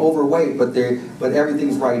will be overweight, but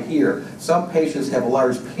everything's right here. Some patients have a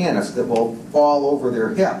large pannus that will fall over their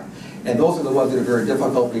hip, and those are the ones that are very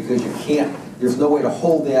difficult because you can't. There's no way to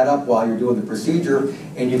hold that up while you're doing the procedure,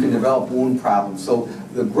 and you can develop wound problems. So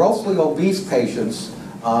the grossly obese patients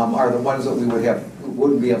are the ones that we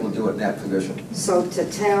wouldn't be able to do it in that position. So to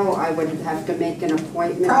tell, I would have to make an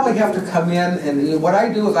appointment? Probably have to come in, and what I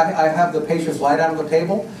do is I have the patients lie down on the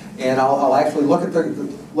table, and I'll actually look at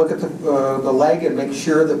the leg and make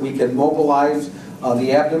sure that we can mobilize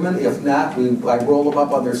the abdomen. If not, I roll them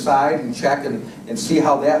up on their side and check and see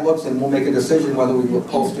how that looks, and we'll make a decision whether we look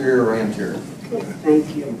posterior or anterior.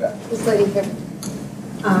 Thank you. This lady here.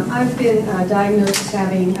 I've been diagnosed as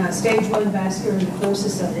having stage 1 vascular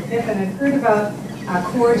necrosis of the hip, and I've heard about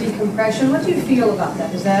core decompression. What do you feel about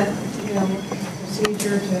that? Is that, a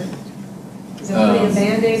procedure to, is it putting a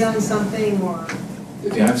Band-Aid on something, or?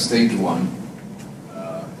 If you have stage 1,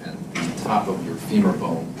 and the top of your femur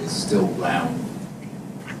bone is still round,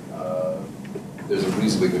 there's a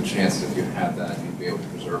reasonably good chance that if you have that, you'll be able to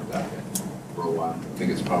preserve that for a while. I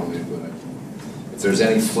think it's probably a good idea. If there's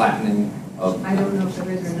any flattening of... I don't know if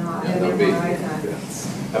there is or not. Yeah,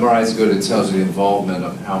 MRI is good. It tells you the involvement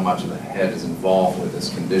of how much of the head is involved with this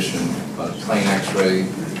condition. But a plain X-ray,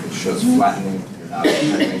 it shows flattening. You're not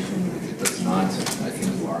examination. If it does not, I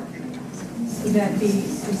think you are. Would that be,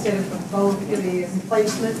 instead of a bone, the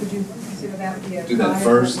replacement, would you consider that would be a... Do that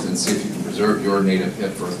first and see if you can preserve your native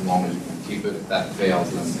hip for as long as you can keep it. If that fails,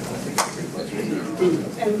 then I think it's a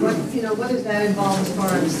replacement. And what does that involve as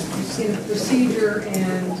far as the procedure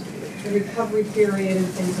and the recovery period and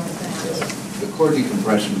things like that? The core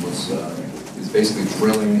decompression is basically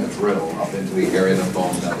drilling a drill up into the area of the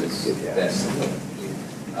bone that is dead.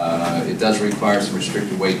 It does require some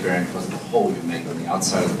restricted weight bearing because of the hole you make on the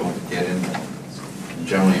outside of the bone to get in there. And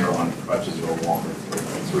generally you're on crutches or walker for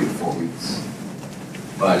 3 to 4 weeks.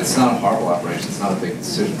 But it's not a horrible operation, it's not a big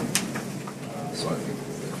decision. So I think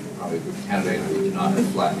it's probably a good candidate if you do not have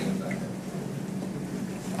flattening of that.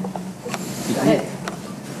 Go ahead.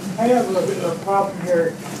 I have a problem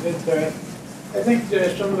here that I think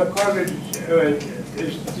that some of the cartilage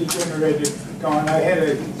is degenerated, gone. I had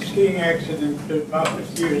a skiing accident about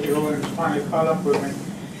 50 years ago and it's finally caught up with me.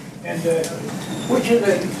 And which of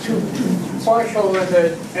the two, partial and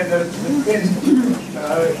the pin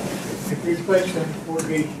replacement would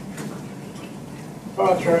be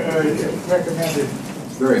recommended?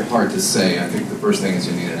 It's very hard to say. I think the first thing is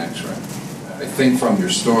you need an X-ray. I think from your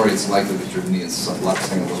story, it's likely that your knee is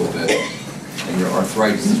subluxing a little bit, and your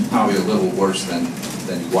arthritis is probably a little worse than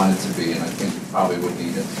you want it to be, and I think you probably would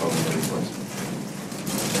need a total knee replacement.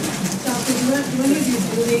 Doctor, when do you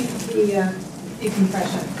do the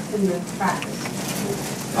decompression in your practice?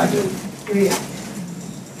 I do. Really?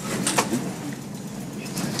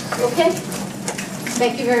 Okay.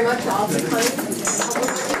 Thank you very much all for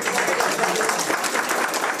coming.